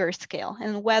bigger scale,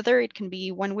 and weather, it can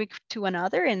be one week to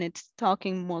another, and it's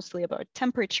talking mostly about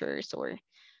temperatures or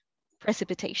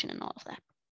precipitation and all of that.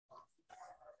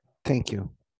 Thank you.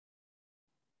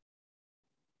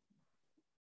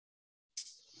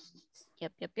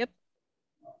 Yep.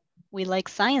 We like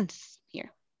science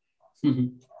here.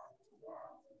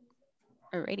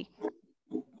 Alrighty.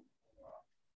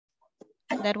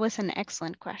 That was an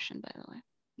excellent question, by the way.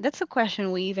 That's a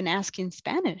question we even ask in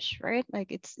Spanish, right? Like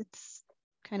it's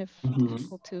kind of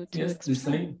difficult to yes, explain. the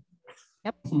same.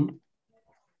 Yep.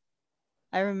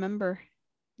 I remember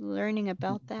learning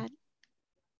about that.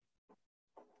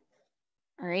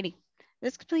 Alrighty.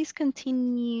 Let's please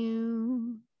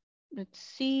continue. Let's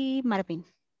see, Marvin,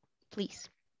 please.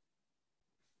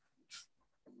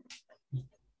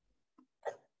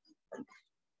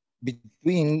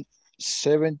 Between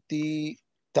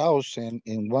 70,000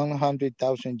 and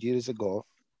 100,000 years ago,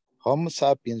 Homo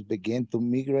sapiens began to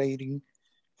migrating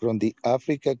from the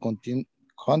Africa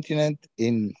continent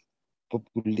in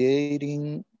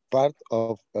populating part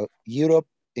of Europe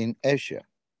and Asia.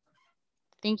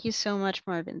 Thank you so much,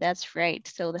 Marvin. That's right.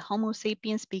 So the Homo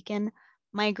sapiens began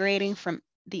migrating from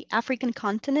the African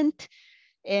continent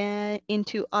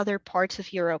into other parts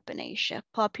of Europe and Asia,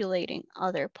 populating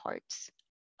other parts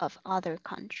of other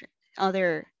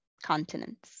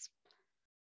continents.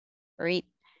 All right.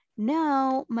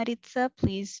 Now, Maritza,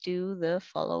 please do the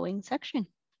following section.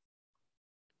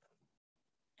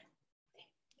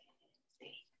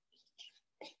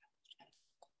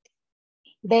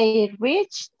 They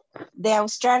reached the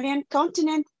Australian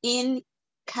continent in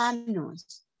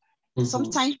canoes,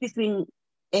 sometimes between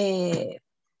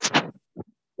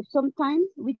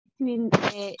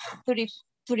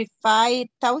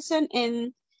 35,000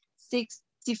 and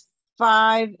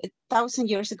 65,000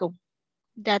 years ago.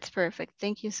 That's perfect.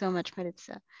 Thank you so much,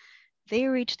 Maritza. They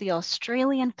reached the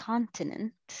Australian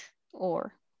continent,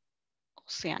 or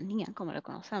Oceania, como lo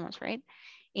conocemos, right?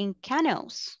 In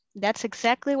canoes. That's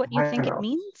exactly what you think it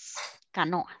means.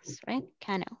 Canoas, right?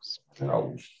 Canoes.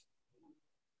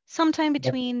 Sometime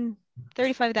between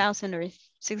 35,000 or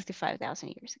 65,000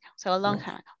 years ago. So a long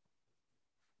time ago.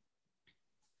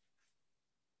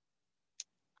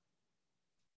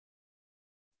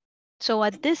 So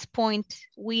at this point,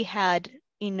 we had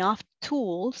enough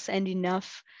tools and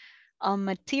enough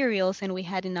materials, and we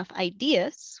had enough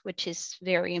ideas, which is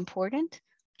very important,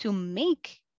 to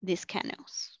make these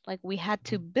canoes. Like we had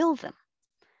to build them.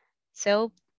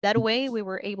 So that way we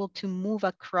were able to move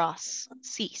across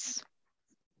seas.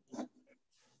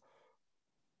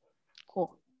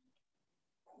 Cool.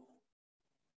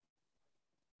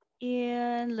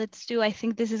 And let's do, I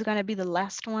think this is going to be the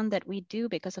last one that we do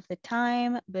because of the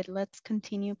time, but let's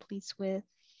continue please with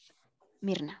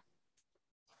Mirna.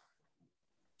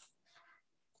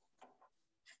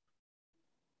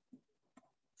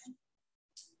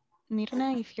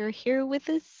 Mirna, if you're here with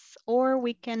us, or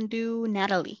we can do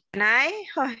Natalie.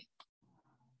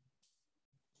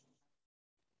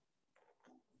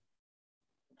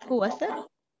 Who was that?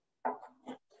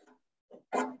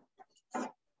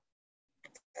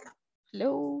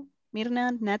 Hello,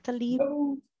 Mirna, Natalie.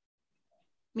 Hello.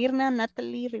 Mirna,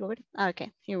 Natalie, Rigoberto.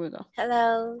 Okay, here we go.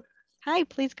 Hello. Hi,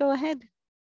 please go ahead.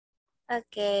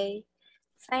 Okay.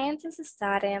 Scientists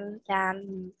studying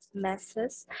the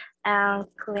masses and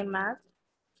climate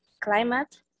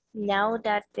know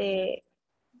that the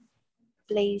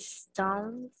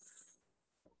Pleistocene,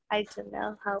 I don't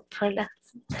know how to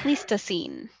pronounce it.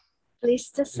 Pleistocene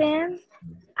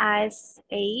ice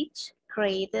age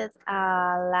created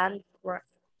a land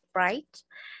bridge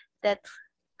that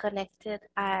connected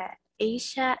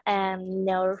Asia and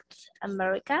North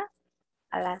America,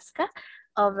 Alaska,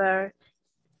 over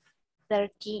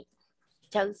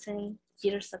 30,000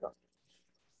 years ago.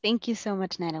 Thank you so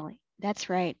much, Natalie. That's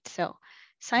right. So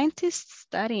scientists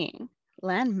studying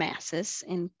land masses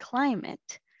and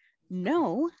climate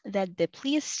know that the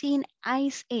Pleistocene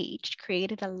Ice Age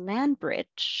created a land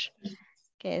bridge,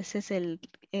 que ese es el,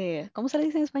 ¿cómo se le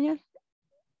dice en español?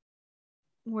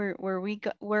 Where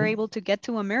we're able to get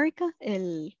to America.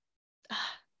 Oh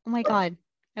my God,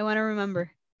 I want to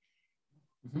remember.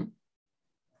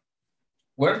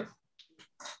 Where?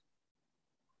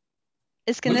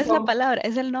 Es que no es la palabra,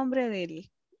 es el nombre del...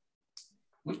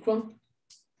 Which one?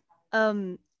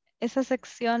 Esa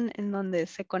sección en donde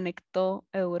se conectó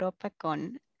Europa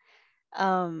con...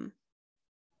 ay,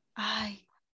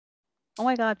 oh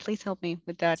my God, please help me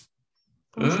with that.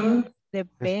 The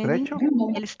Bering?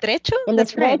 El estrecho?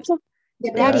 That's right.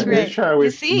 That's right. You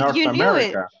see, North you knew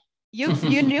America. it.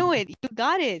 You knew it. You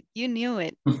got it. You knew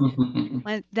it.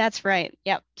 Well, that's right.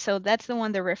 Yep. So that's the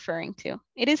one they're referring to.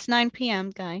 It is 9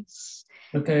 p.m., guys.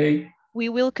 Okay. We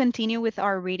will continue with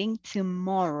our reading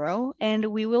tomorrow, and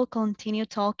we will continue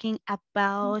talking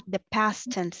about the past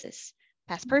tenses.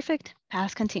 Past perfect,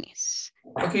 past continuous.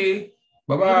 Okay.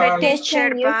 Bye-bye.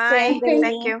 Teacher, bye.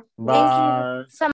 Thank you. Bye.